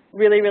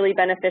really, really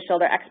beneficial.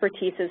 Their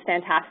expertise is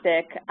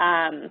fantastic.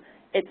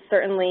 It's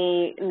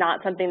certainly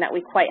not something that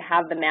we quite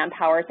have the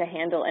manpower to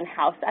handle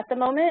in-house at the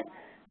moment.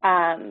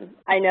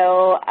 I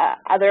know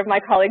other of my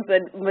colleagues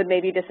would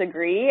maybe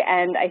disagree,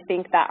 and I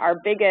think that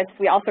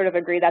we all sort of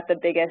agree that the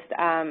biggest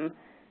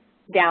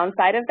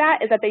downside of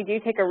that is that they do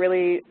take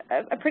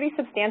a pretty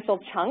substantial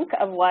chunk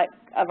of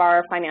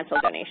our financial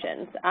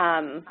donations.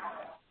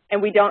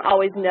 And we don't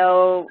always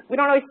feel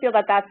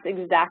that that's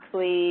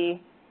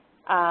exactly,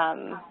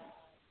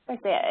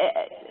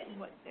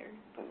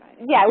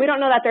 we don't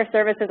know that their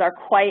services are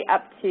quite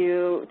up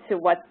to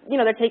what,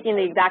 they're taking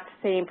the exact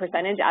same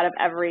percentage out of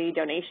every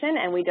donation,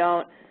 and we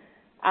don't,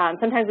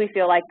 sometimes we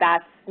feel like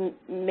that's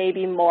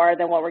maybe more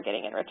than what we're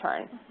getting in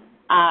return.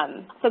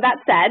 So that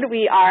said,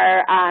 we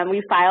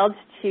filed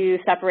to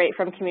separate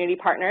from community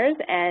partners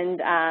and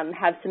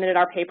have submitted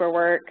our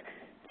paperwork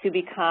to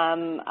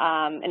become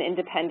an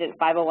independent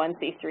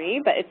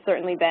 501c3, but it's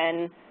certainly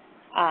been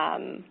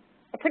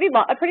a pretty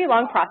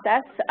long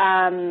process.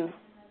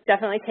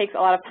 Definitely takes a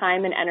lot of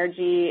time and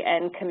energy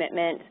and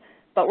commitment,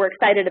 but we're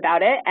excited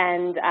about it,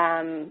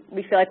 and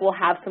we feel like we'll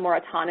have some more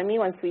autonomy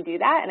once we do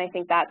that, and I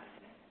think that's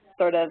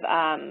sort of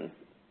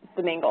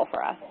the main goal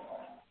for us.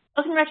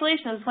 Well,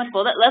 congratulations, that's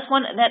wonderful.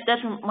 That does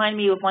remind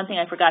me of one thing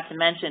I forgot to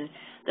mention.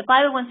 The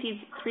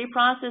 501c3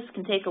 process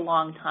can take a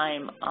long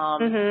time.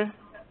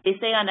 They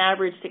say on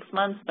average 6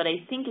 months, but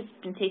I think it's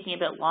been taking a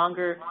bit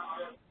longer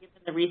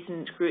given the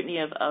recent scrutiny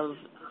of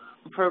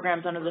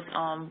programs under the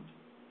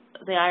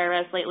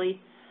IRS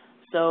lately.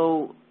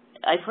 So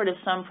I've heard of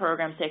some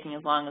programs taking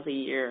as long as a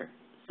year.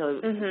 So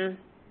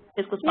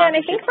fiscal sponsorship. Yeah, and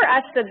I think for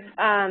us,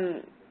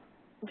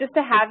 just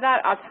to have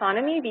that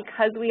autonomy,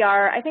 because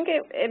I think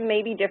it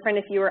may be different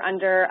if you were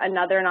under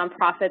another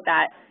nonprofit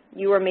that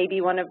you were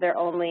maybe one of their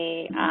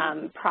only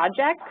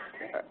projects.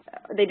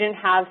 They didn't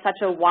have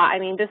such a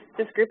wide,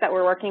 this group that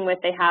we're working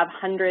with, they have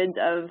hundreds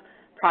of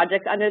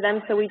projects under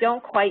them, so we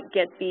don't quite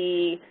get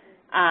the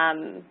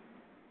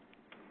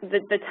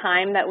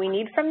time that we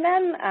need from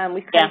them.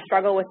 We kind of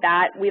struggle with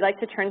that. We like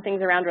to turn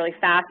things around really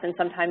fast, and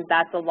sometimes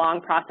that's a long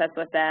process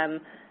with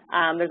them.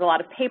 There's a lot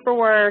of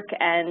paperwork,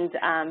 and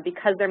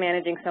because they're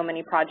managing so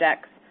many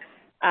projects,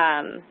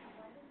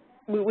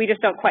 we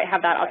just don't quite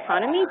have that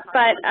autonomy.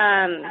 But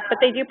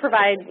they do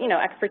provide,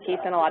 expertise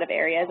in a lot of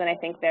areas, and I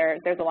think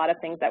there's a lot of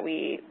things that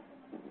we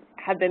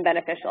have been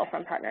beneficial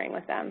from partnering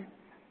with them.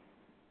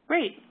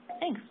 Great,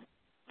 thanks.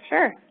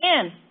 Sure.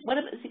 Anne, what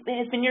has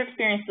been your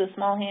experience with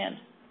Small Hand?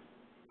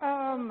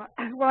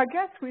 Well, I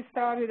guess we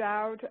started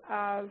out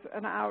as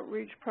an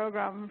outreach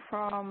program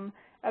from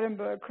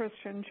Edinburgh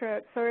Christian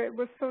Church, so it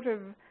was sort of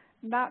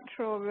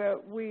natural that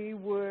we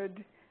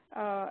would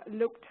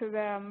look to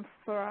them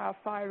for our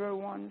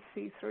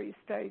 501c3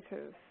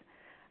 status.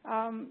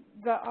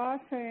 There are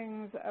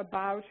things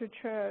about a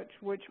church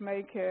which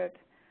make it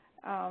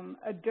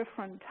a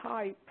different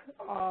type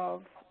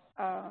of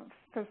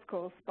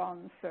fiscal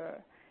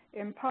sponsor,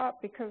 in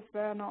part because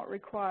they're not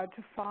required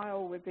to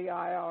file with the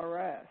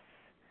IRS.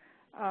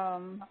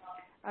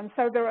 And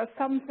so there are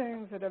some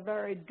things that are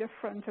very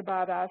different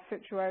about our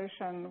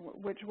situation,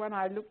 which when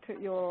I looked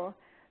at your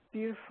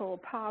beautiful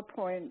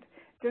PowerPoint,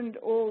 didn't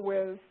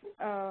always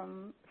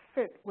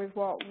fit with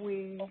what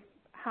we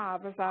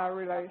have as our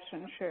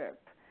relationship.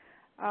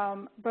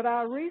 But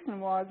our reason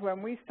was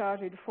when we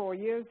started 4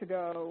 years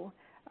ago,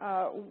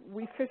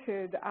 we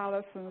fitted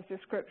Allison's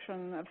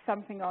description of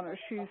something on a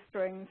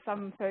shoestring,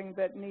 something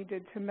that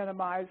needed to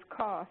minimize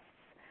costs.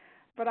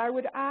 But I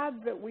would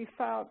add that we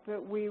felt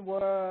that we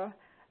were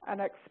an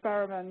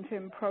experiment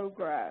in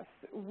progress.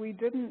 We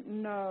didn't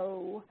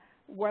know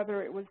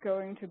whether it was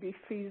going to be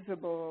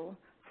feasible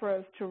for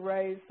us to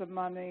raise the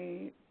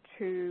money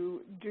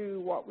to do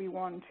what we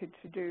wanted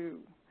to do.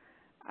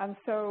 And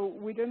so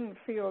we didn't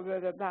feel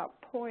that at that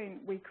point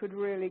we could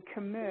really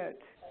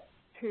commit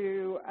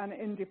to an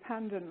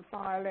independent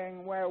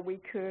filing where we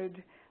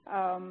could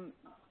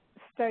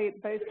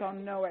state, based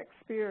on no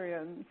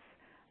experience,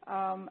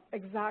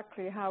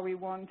 exactly how we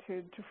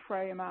wanted to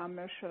frame our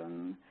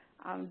mission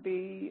and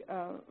be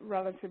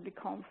relatively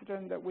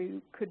confident that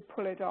we could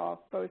pull it off,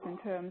 both in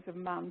terms of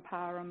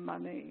manpower and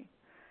money.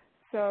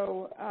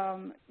 So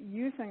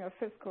using a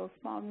fiscal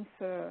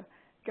sponsor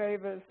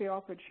gave us the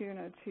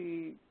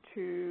opportunity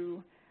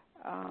to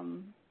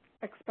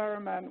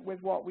experiment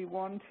with what we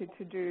wanted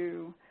to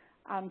do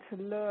and to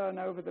learn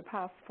over the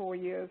past 4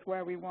 years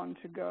where we want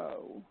to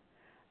go.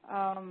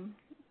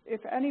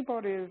 If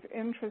anybody is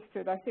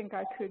interested, I think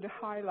I could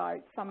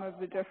highlight some of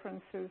the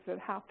differences that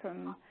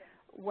happen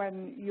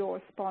when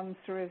your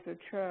sponsor is a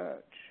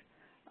church.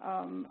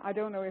 I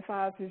don't know if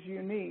ours is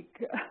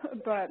unique,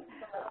 but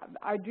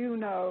I do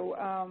know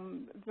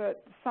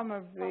that some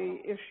of the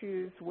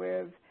issues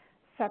with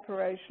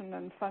separation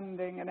and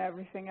funding and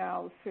everything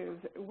else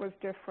was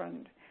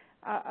different.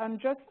 And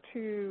just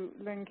to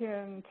link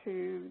in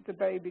to the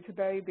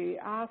baby-to-baby,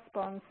 our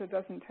sponsor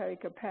doesn't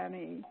take a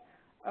penny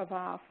of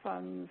our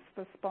funds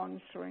for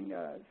sponsoring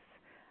us.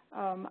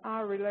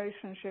 Our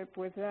relationship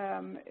with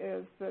them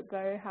is that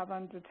they have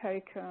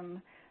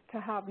undertaken to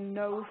have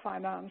no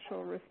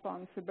financial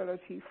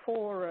responsibility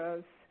for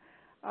us,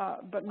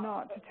 but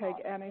not to take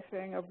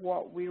anything of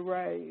what we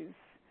raise.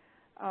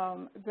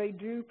 They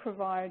do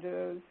provide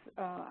us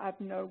at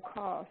no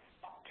cost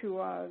to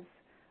us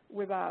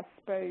with our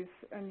space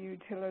and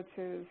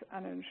utilities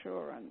and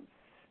insurance.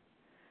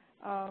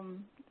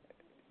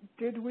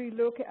 Did we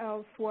look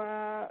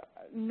elsewhere?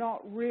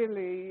 Not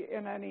really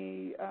in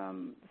any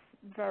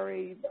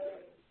very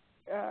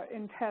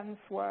intense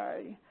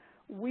way.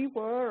 We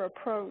were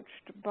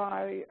approached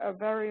by a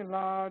very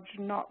large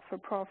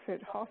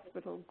not-for-profit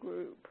hospital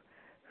group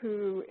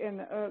who,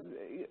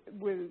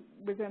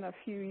 within a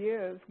few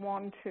years,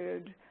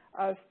 wanted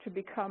us to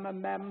become a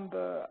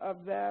member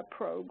of their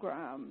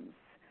programs.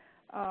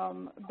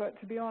 But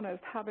to be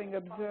honest, having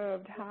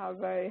observed how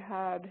they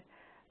had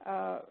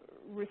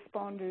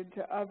responded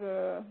to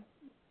other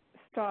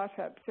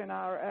startups in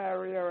our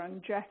area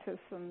and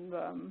jettisoned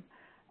them,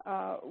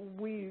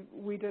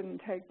 we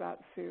didn't take that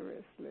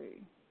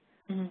seriously.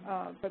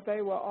 Mm-hmm. But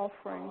they were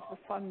offering to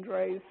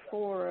fundraise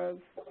for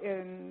us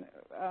in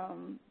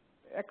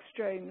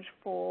exchange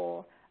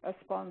for a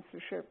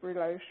sponsorship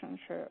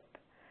relationship.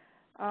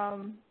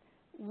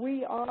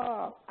 We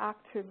are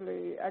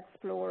actively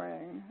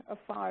exploring a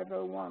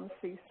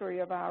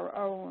 501c3 of our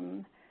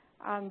own,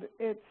 and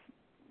it's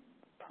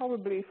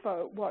probably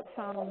for what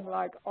sound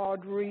like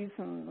odd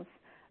reasons.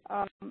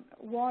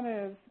 One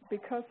is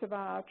because of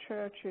our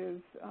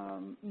church's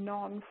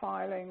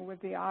non-filing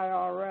with the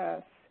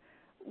IRS,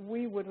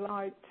 we would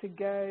like to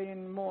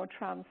gain more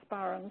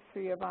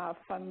transparency of our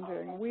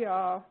funding. We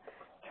are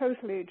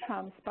totally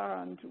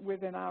transparent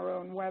within our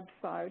own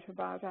website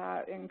about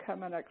our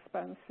income and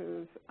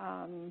expenses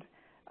and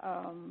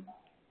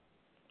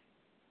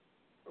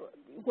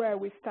where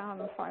we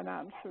stand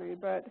financially,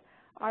 but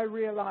I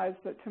realize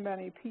that to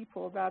many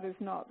people that is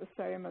not the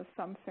same as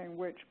something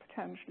which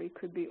potentially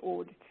could be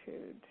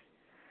audited.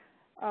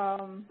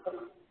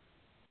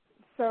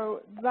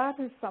 So that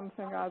is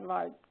something I'd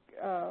like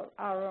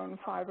our own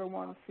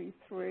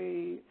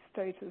 501c3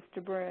 status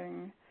to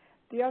bring.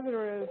 The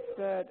other is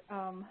that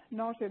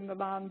not in the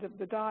land of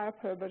the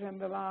diaper, but in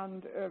the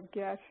land of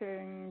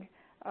getting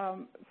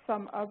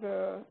some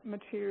other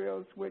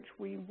materials which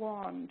we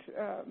want,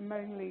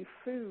 mainly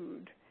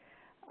food.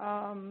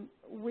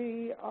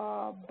 We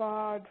are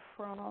barred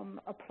from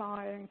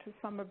applying to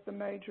some of the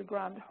major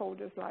grant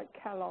holders like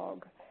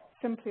Kellogg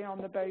simply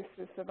on the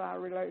basis of our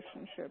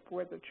relationship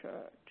with the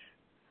church.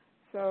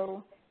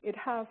 So it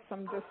has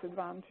some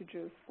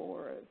disadvantages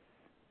for us.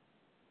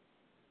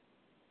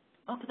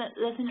 Oh,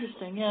 that's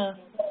interesting, yeah.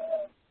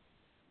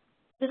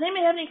 Does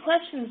anybody have any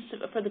questions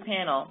for the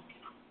panel?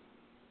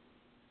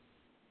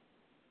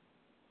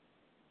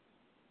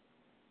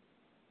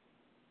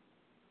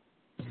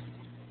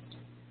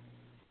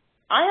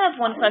 I have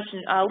one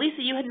question.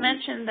 Lisa, you had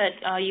mentioned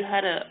that you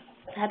had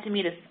to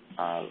meet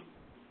a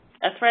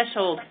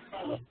threshold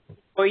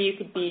where you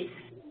could be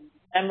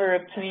a member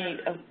of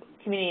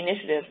community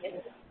initiative.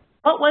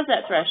 What was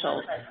that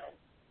threshold?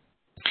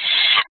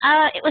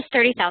 It was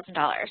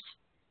 $30,000.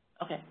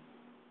 Okay.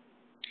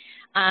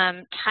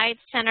 Tide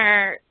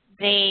Center,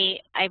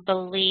 I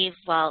believe,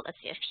 well, let's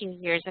see, a few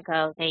years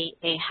ago,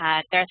 they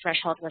had, their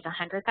threshold was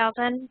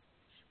 $100,000.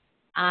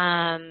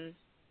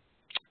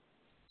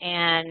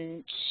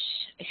 And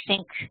I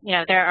think,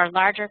 there are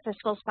larger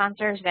fiscal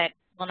sponsors that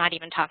will not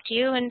even talk to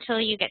you until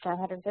you get to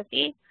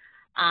 150.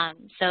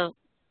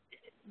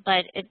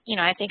 But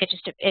I think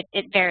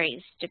it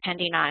varies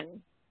depending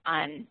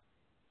on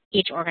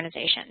each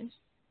organization.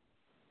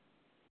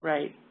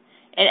 Right.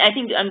 And I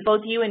think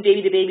both you and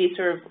Baby to Baby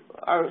sort of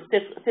are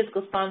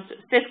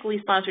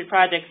fiscally sponsored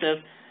projects of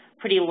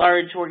pretty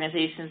large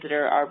organizations that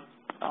are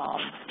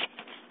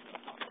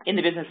in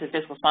the business of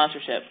fiscal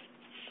sponsorship,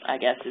 I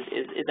guess.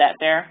 Is that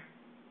fair?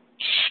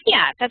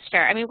 Yeah, that's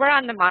fair. I mean, we're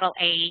on the Model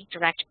A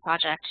direct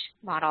project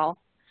model.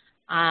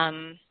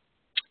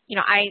 You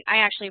know, I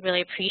actually really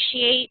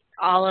appreciate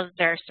all of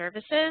their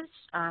services.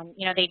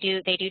 You know, they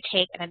do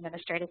take an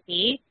administrative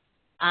fee.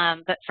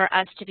 But for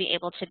us to be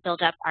able to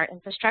build up our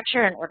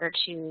infrastructure in order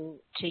to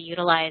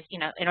utilize, you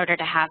know, in order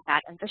to have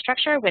that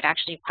infrastructure would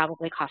actually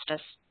probably cost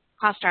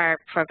our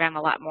program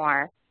a lot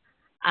more.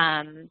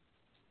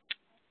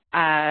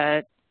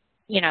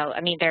 You know,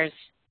 I mean, there's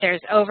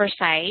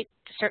oversight,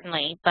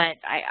 certainly, but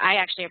I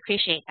actually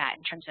appreciate that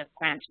in terms of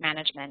grants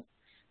management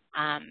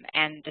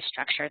and the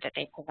structure that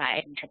they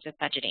provide in terms of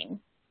budgeting.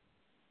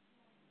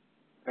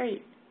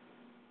 Great.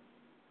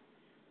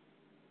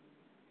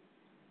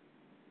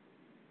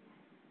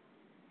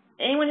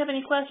 Anyone have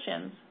any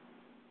questions?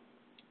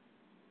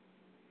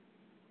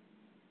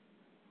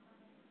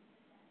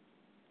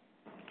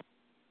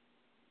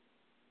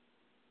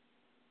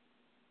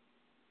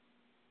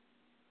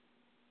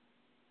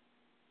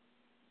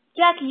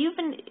 Jackie, you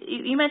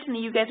mentioned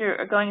that you guys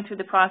are going through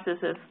the process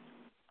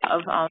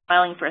of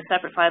filing for a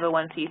separate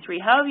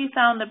 501c3. How have you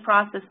found the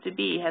process to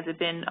be? Has it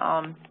been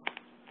as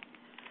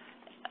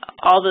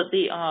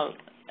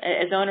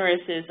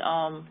onerous as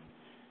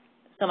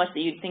so much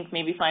that you'd think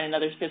maybe find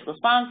another fiscal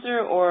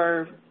sponsor,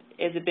 or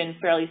has it been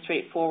fairly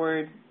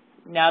straightforward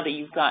now that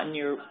you've gotten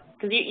your,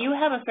 because you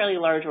have a fairly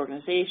large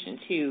organization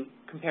too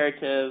compared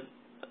to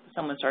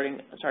someone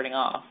starting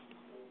off.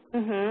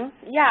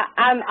 Yeah,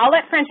 I'll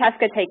let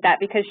Francesca take that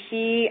because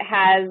she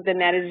has been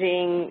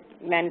managing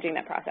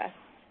that process.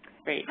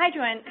 Great. Hi,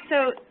 Joanne.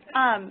 So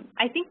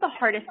I think the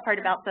hardest part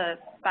about the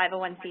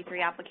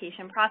 501c3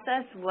 application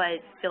process was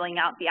filling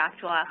out the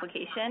actual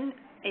application.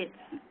 It's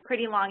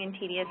pretty long and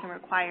tedious and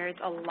requires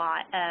a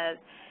lot of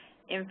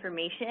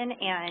information,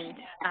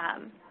 and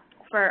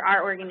for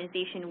our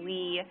organization,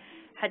 we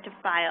had to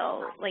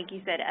file, like you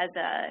said, as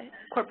a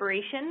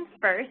corporation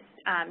first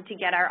to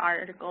get our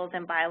articles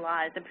and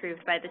bylaws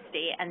approved by the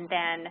state, and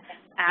then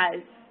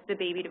as the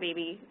Baby to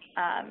Baby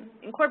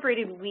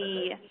Incorporated,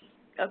 we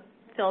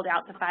filled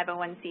out the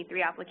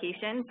 501c3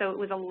 application. So it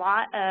was a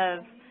lot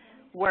of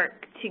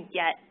work to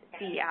get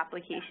the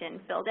application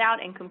filled out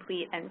and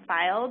complete and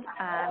filed.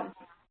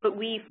 But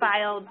we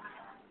filed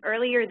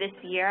earlier this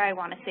year, I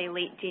want to say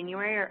late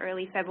January or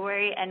early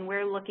February, and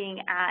we're looking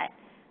at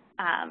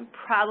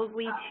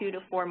probably 2 to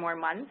 4 more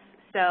months.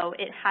 So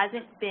it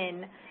hasn't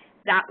been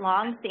that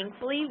long,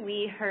 thankfully.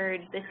 We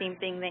heard the same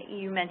thing that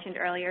you mentioned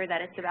earlier,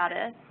 that it's about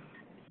a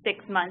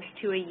 6 months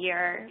to a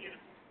year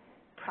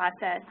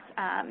process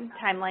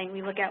timeline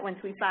we look at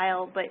once we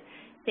file, but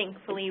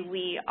thankfully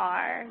we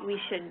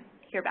should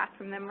hear back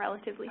from them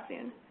relatively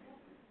soon.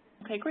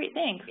 Okay, great,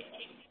 thanks.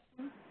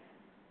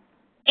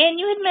 And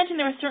you had mentioned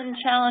there were certain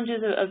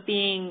challenges of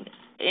being,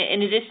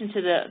 in addition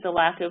to the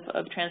lack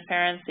of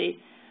transparency,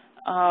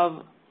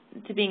 to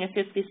being a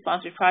fiscally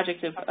sponsored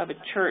project of a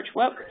church.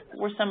 What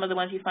were some of the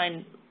ones you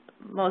find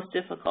most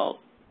difficult?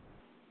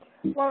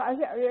 Well,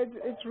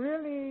 it's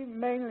really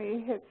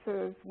mainly hits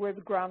us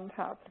with grant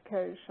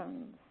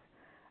applications.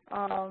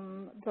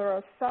 There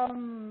are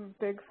some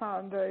big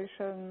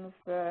foundations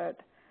that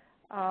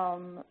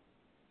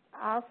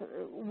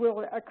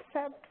will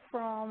accept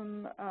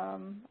from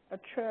a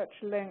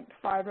church-linked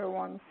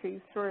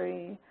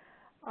 501c3,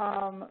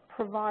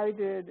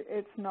 provided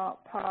it's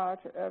not part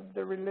of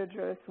the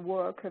religious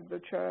work of the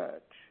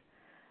church.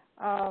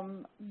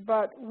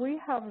 But we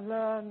have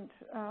learned,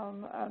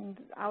 and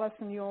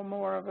Alison, you're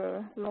more of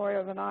a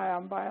lawyer than I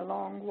am by a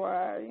long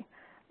way,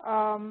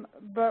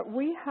 but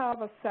we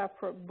have a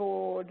separate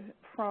board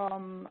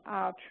from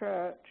our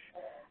church,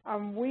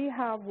 and we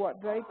have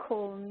what they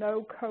call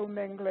no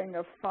commingling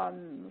of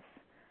funds,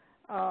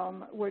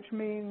 which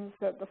means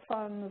that the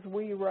funds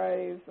we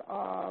raise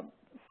are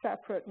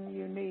separate and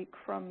unique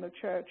from the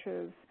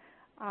church's,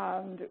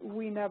 and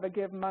we never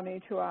give money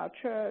to our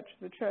church.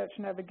 The church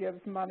never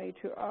gives money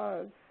to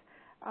us.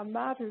 And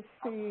that is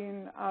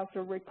seen as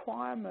a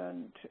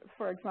requirement,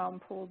 for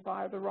example,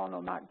 by the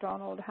Ronald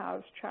McDonald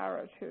House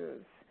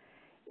Charities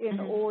in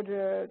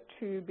order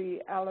to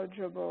be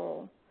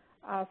eligible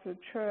as a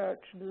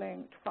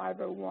church-linked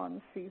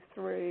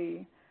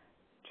 501c3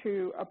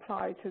 to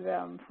apply to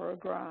them for a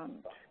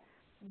grant.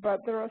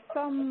 But there are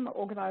some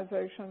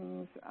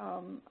organizations,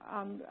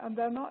 and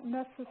they're not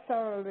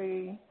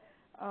necessarily,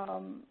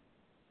 I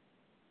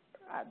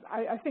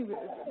think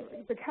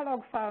the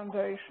Kellogg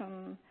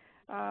Foundation,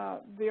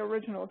 the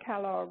original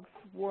Kellogg's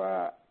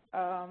were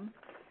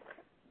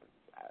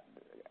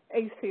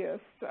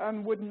atheists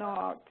and would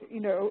not,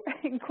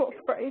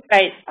 incorporate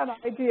an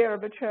idea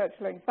of a church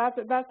link. That's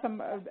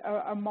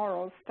a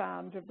moral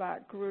stand of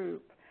that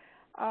group.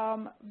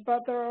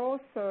 But there are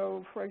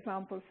also, for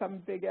example, some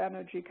big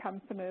energy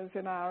companies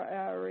in our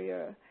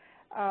area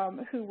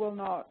who will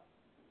not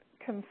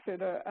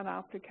consider an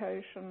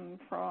application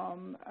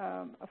from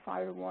a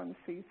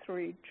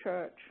 501c3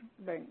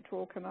 church-linked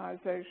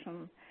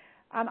organization.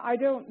 And I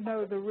don't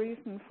know the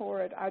reason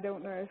for it. I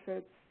don't know if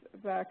it's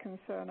their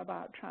concern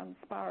about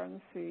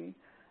transparency,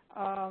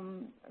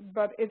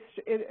 but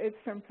it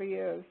simply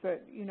is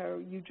that, you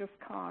know, you just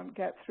can't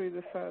get through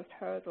the first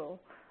hurdle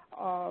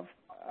of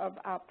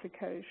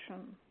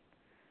application.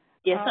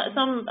 Yes,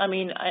 I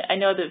mean, I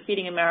know that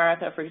Feeding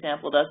America, for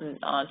example, doesn't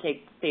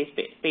take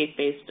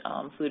faith-based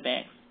food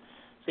banks.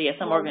 So yeah,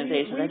 some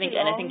organizations, I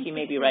think you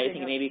may be right. I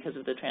think maybe because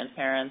of the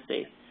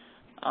transparency.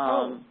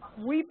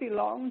 We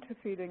belong to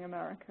Feeding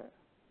America.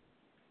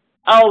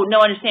 Oh no,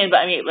 I understand, but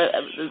I mean,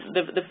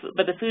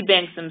 but the food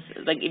banks,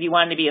 like if you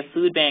wanted to be a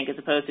food bank as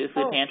opposed to a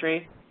food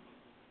pantry.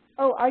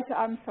 Oh,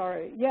 I'm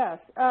sorry. Yes,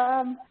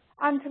 and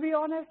to be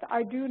honest,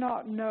 I do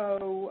not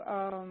know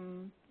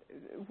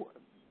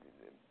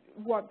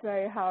what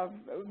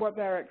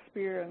their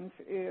experience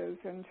is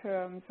in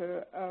terms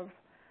of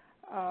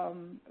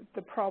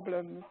the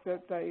problems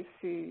that they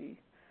see,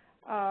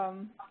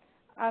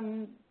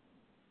 and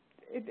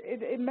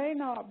it may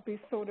not be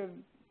sort of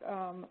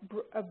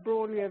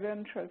broadly of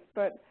interest,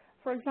 but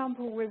for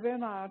example,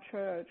 within our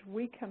church,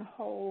 we can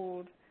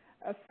hold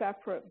a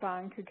separate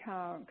bank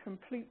account,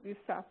 completely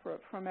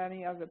separate from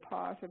any other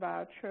part of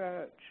our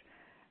church,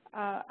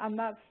 and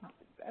that's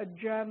a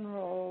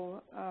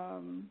general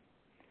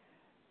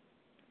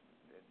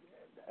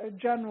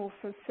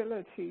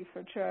facility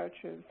for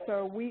churches.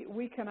 So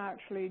we can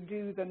actually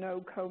do the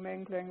no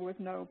commingling with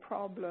no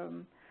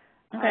problem.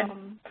 Okay.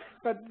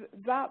 But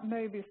that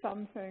may be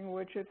something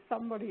which, if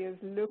somebody is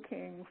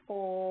looking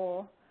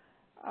for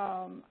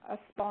a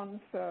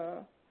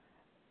sponsor,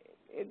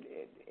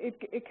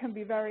 it can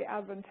be very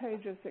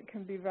advantageous. It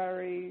can be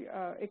very,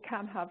 it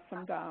can have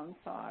some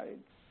downsides.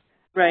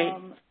 Right.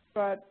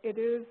 But it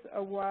is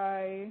a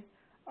way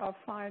of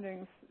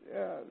finding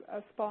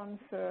a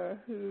sponsor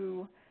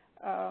who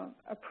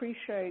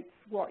appreciates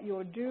what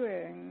you're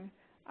doing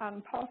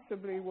and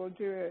possibly will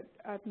do it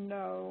at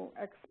no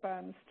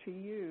expense to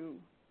you.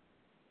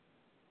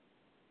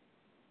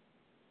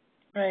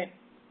 Right.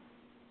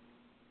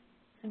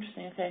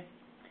 Interesting. Okay.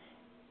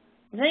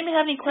 Does anybody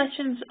have any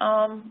questions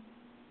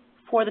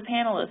for the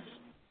panelists?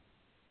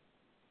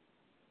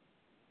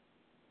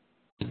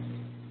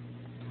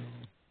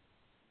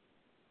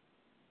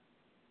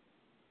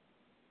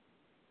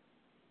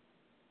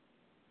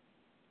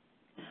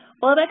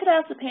 Well, if I could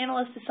ask the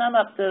panelists to sum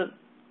up the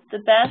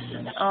best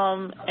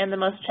and the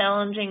most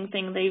challenging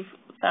thing they've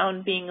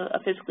found being a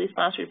fiscally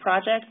sponsored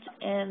project,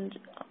 and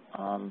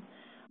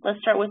let's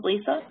start with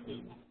Lisa.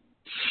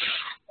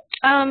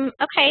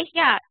 Okay,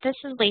 yeah, this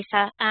is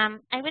Lisa.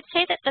 I would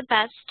say that the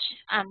best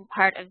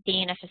part of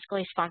being a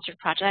fiscally sponsored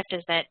project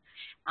is that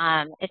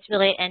it's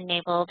really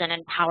enabled and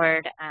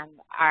empowered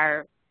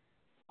our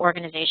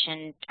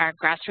organization, our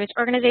grassroots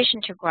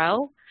organization, to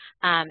grow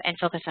and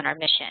focus on our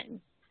mission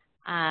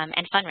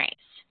and fundraise.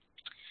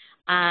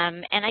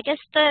 And I guess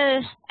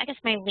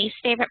my least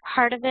favorite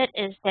part of it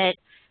is that,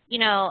 you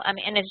know,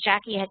 and as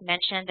Jackie had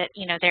mentioned, that,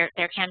 you know,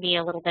 there can be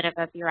a little bit of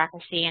a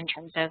bureaucracy in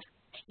terms of,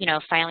 you know,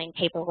 filing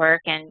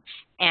paperwork and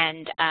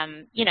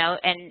you know,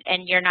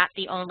 and you're not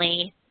the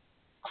only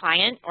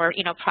client or,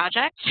 you know,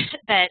 project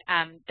that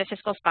the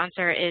fiscal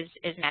sponsor is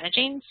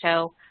managing.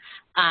 So,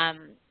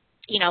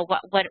 you know,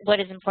 what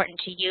is important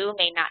to you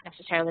may not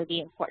necessarily be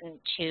important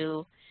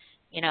to,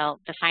 you know,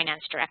 the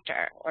finance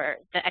director or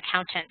the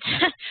accountant.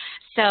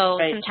 So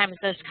right. Sometimes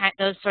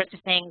those sorts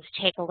of things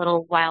take a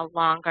little while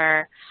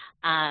longer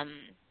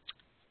and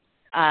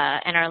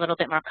are a little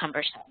bit more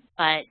cumbersome.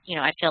 But, you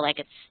know, I feel like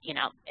it's, you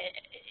know,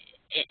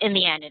 in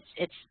the end,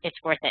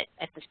 it's worth it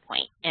at this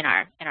point in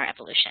our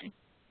evolution.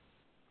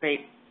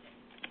 Great.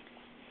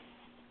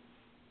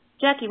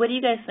 Jackie, what do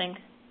you guys think?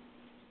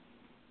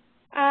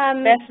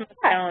 I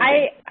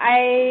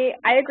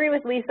agree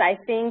with Lisa. I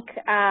think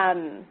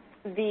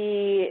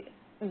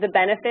the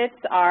benefits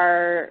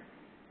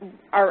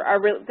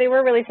they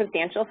were really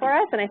substantial for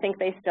us, and I think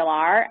they still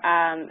are,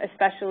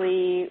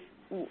 especially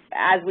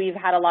as we've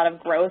had a lot of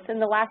growth in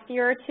the last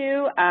year or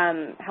two,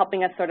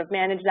 helping us sort of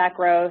manage that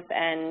growth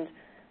and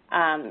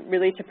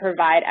really to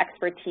provide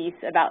expertise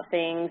about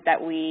things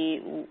that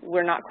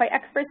we're not quite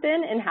experts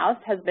in-house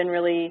has been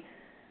really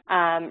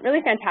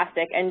really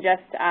fantastic. And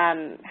just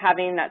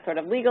having that sort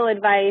of legal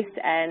advice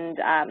and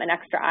an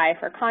extra eye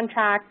for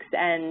contracts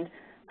and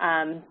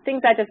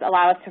things that just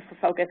allow us to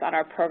focus on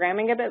our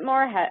programming a bit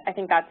more. I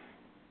think that's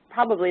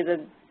probably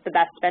the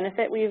best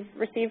benefit we've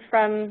received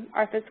from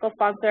our fiscal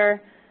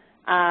sponsor.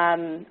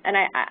 And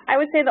I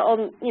would say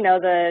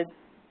the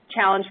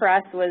challenge for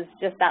us was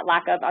just that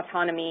lack of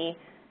autonomy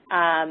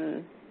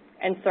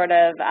and sort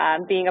of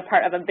being a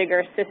part of a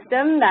bigger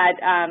system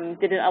that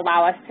didn't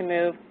allow us to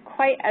move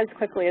quite as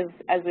quickly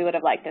as we would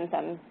have liked in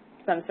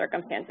some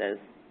circumstances.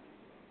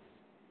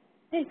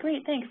 Hey,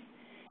 great, thanks.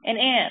 And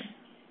Anne?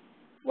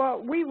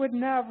 Well, we would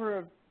never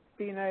have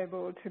been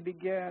able to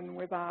begin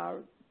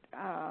without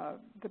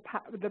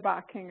the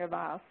backing of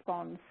our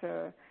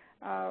sponsor.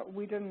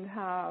 we didn't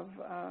have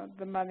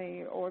the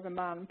money or the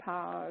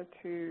manpower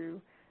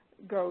to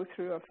go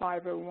through a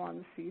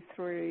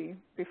 501c3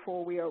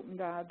 before we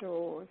opened our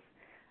doors.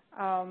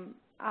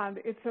 And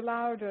it's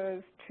allowed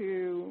us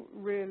to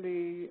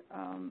really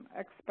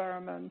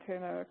experiment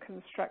in a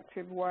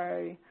constructive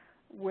way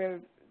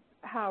with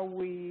how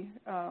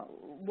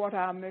what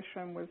our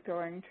mission was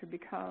going to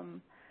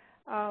become.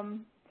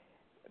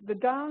 The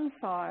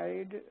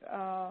downside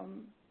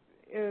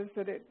is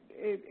that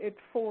it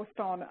forced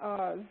on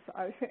us,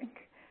 I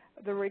think,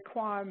 the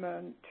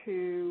requirement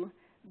to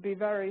be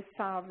very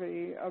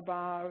savvy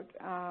about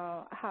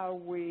how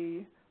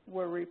we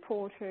were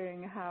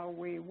reporting, how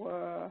we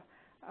were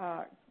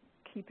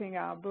keeping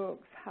our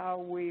books, how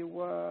we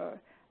were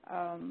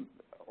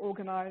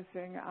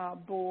organizing our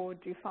board,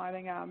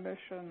 defining our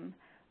mission.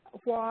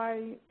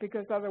 Why?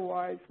 Because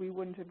otherwise we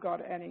wouldn't have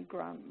got any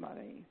grant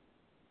money.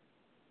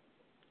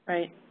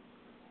 Right.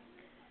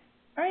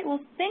 All right. Well,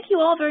 thank you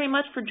all very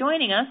much for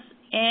joining us,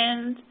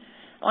 and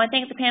I want to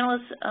thank the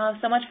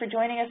panelists so much for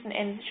joining us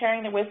and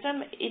sharing their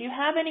wisdom. If you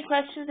have any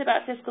questions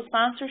about fiscal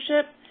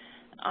sponsorship,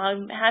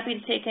 I'm happy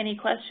to take any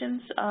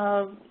questions.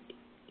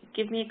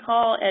 Give me a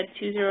call at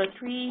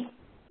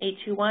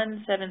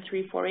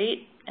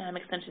 203-821-7348,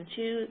 extension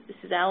 2. This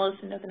is Alice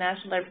with the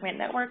National Diaper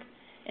Network,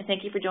 and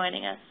thank you for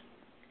joining us.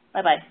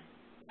 Bye-bye.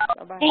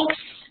 Bye-bye. Thanks.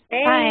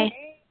 Bye.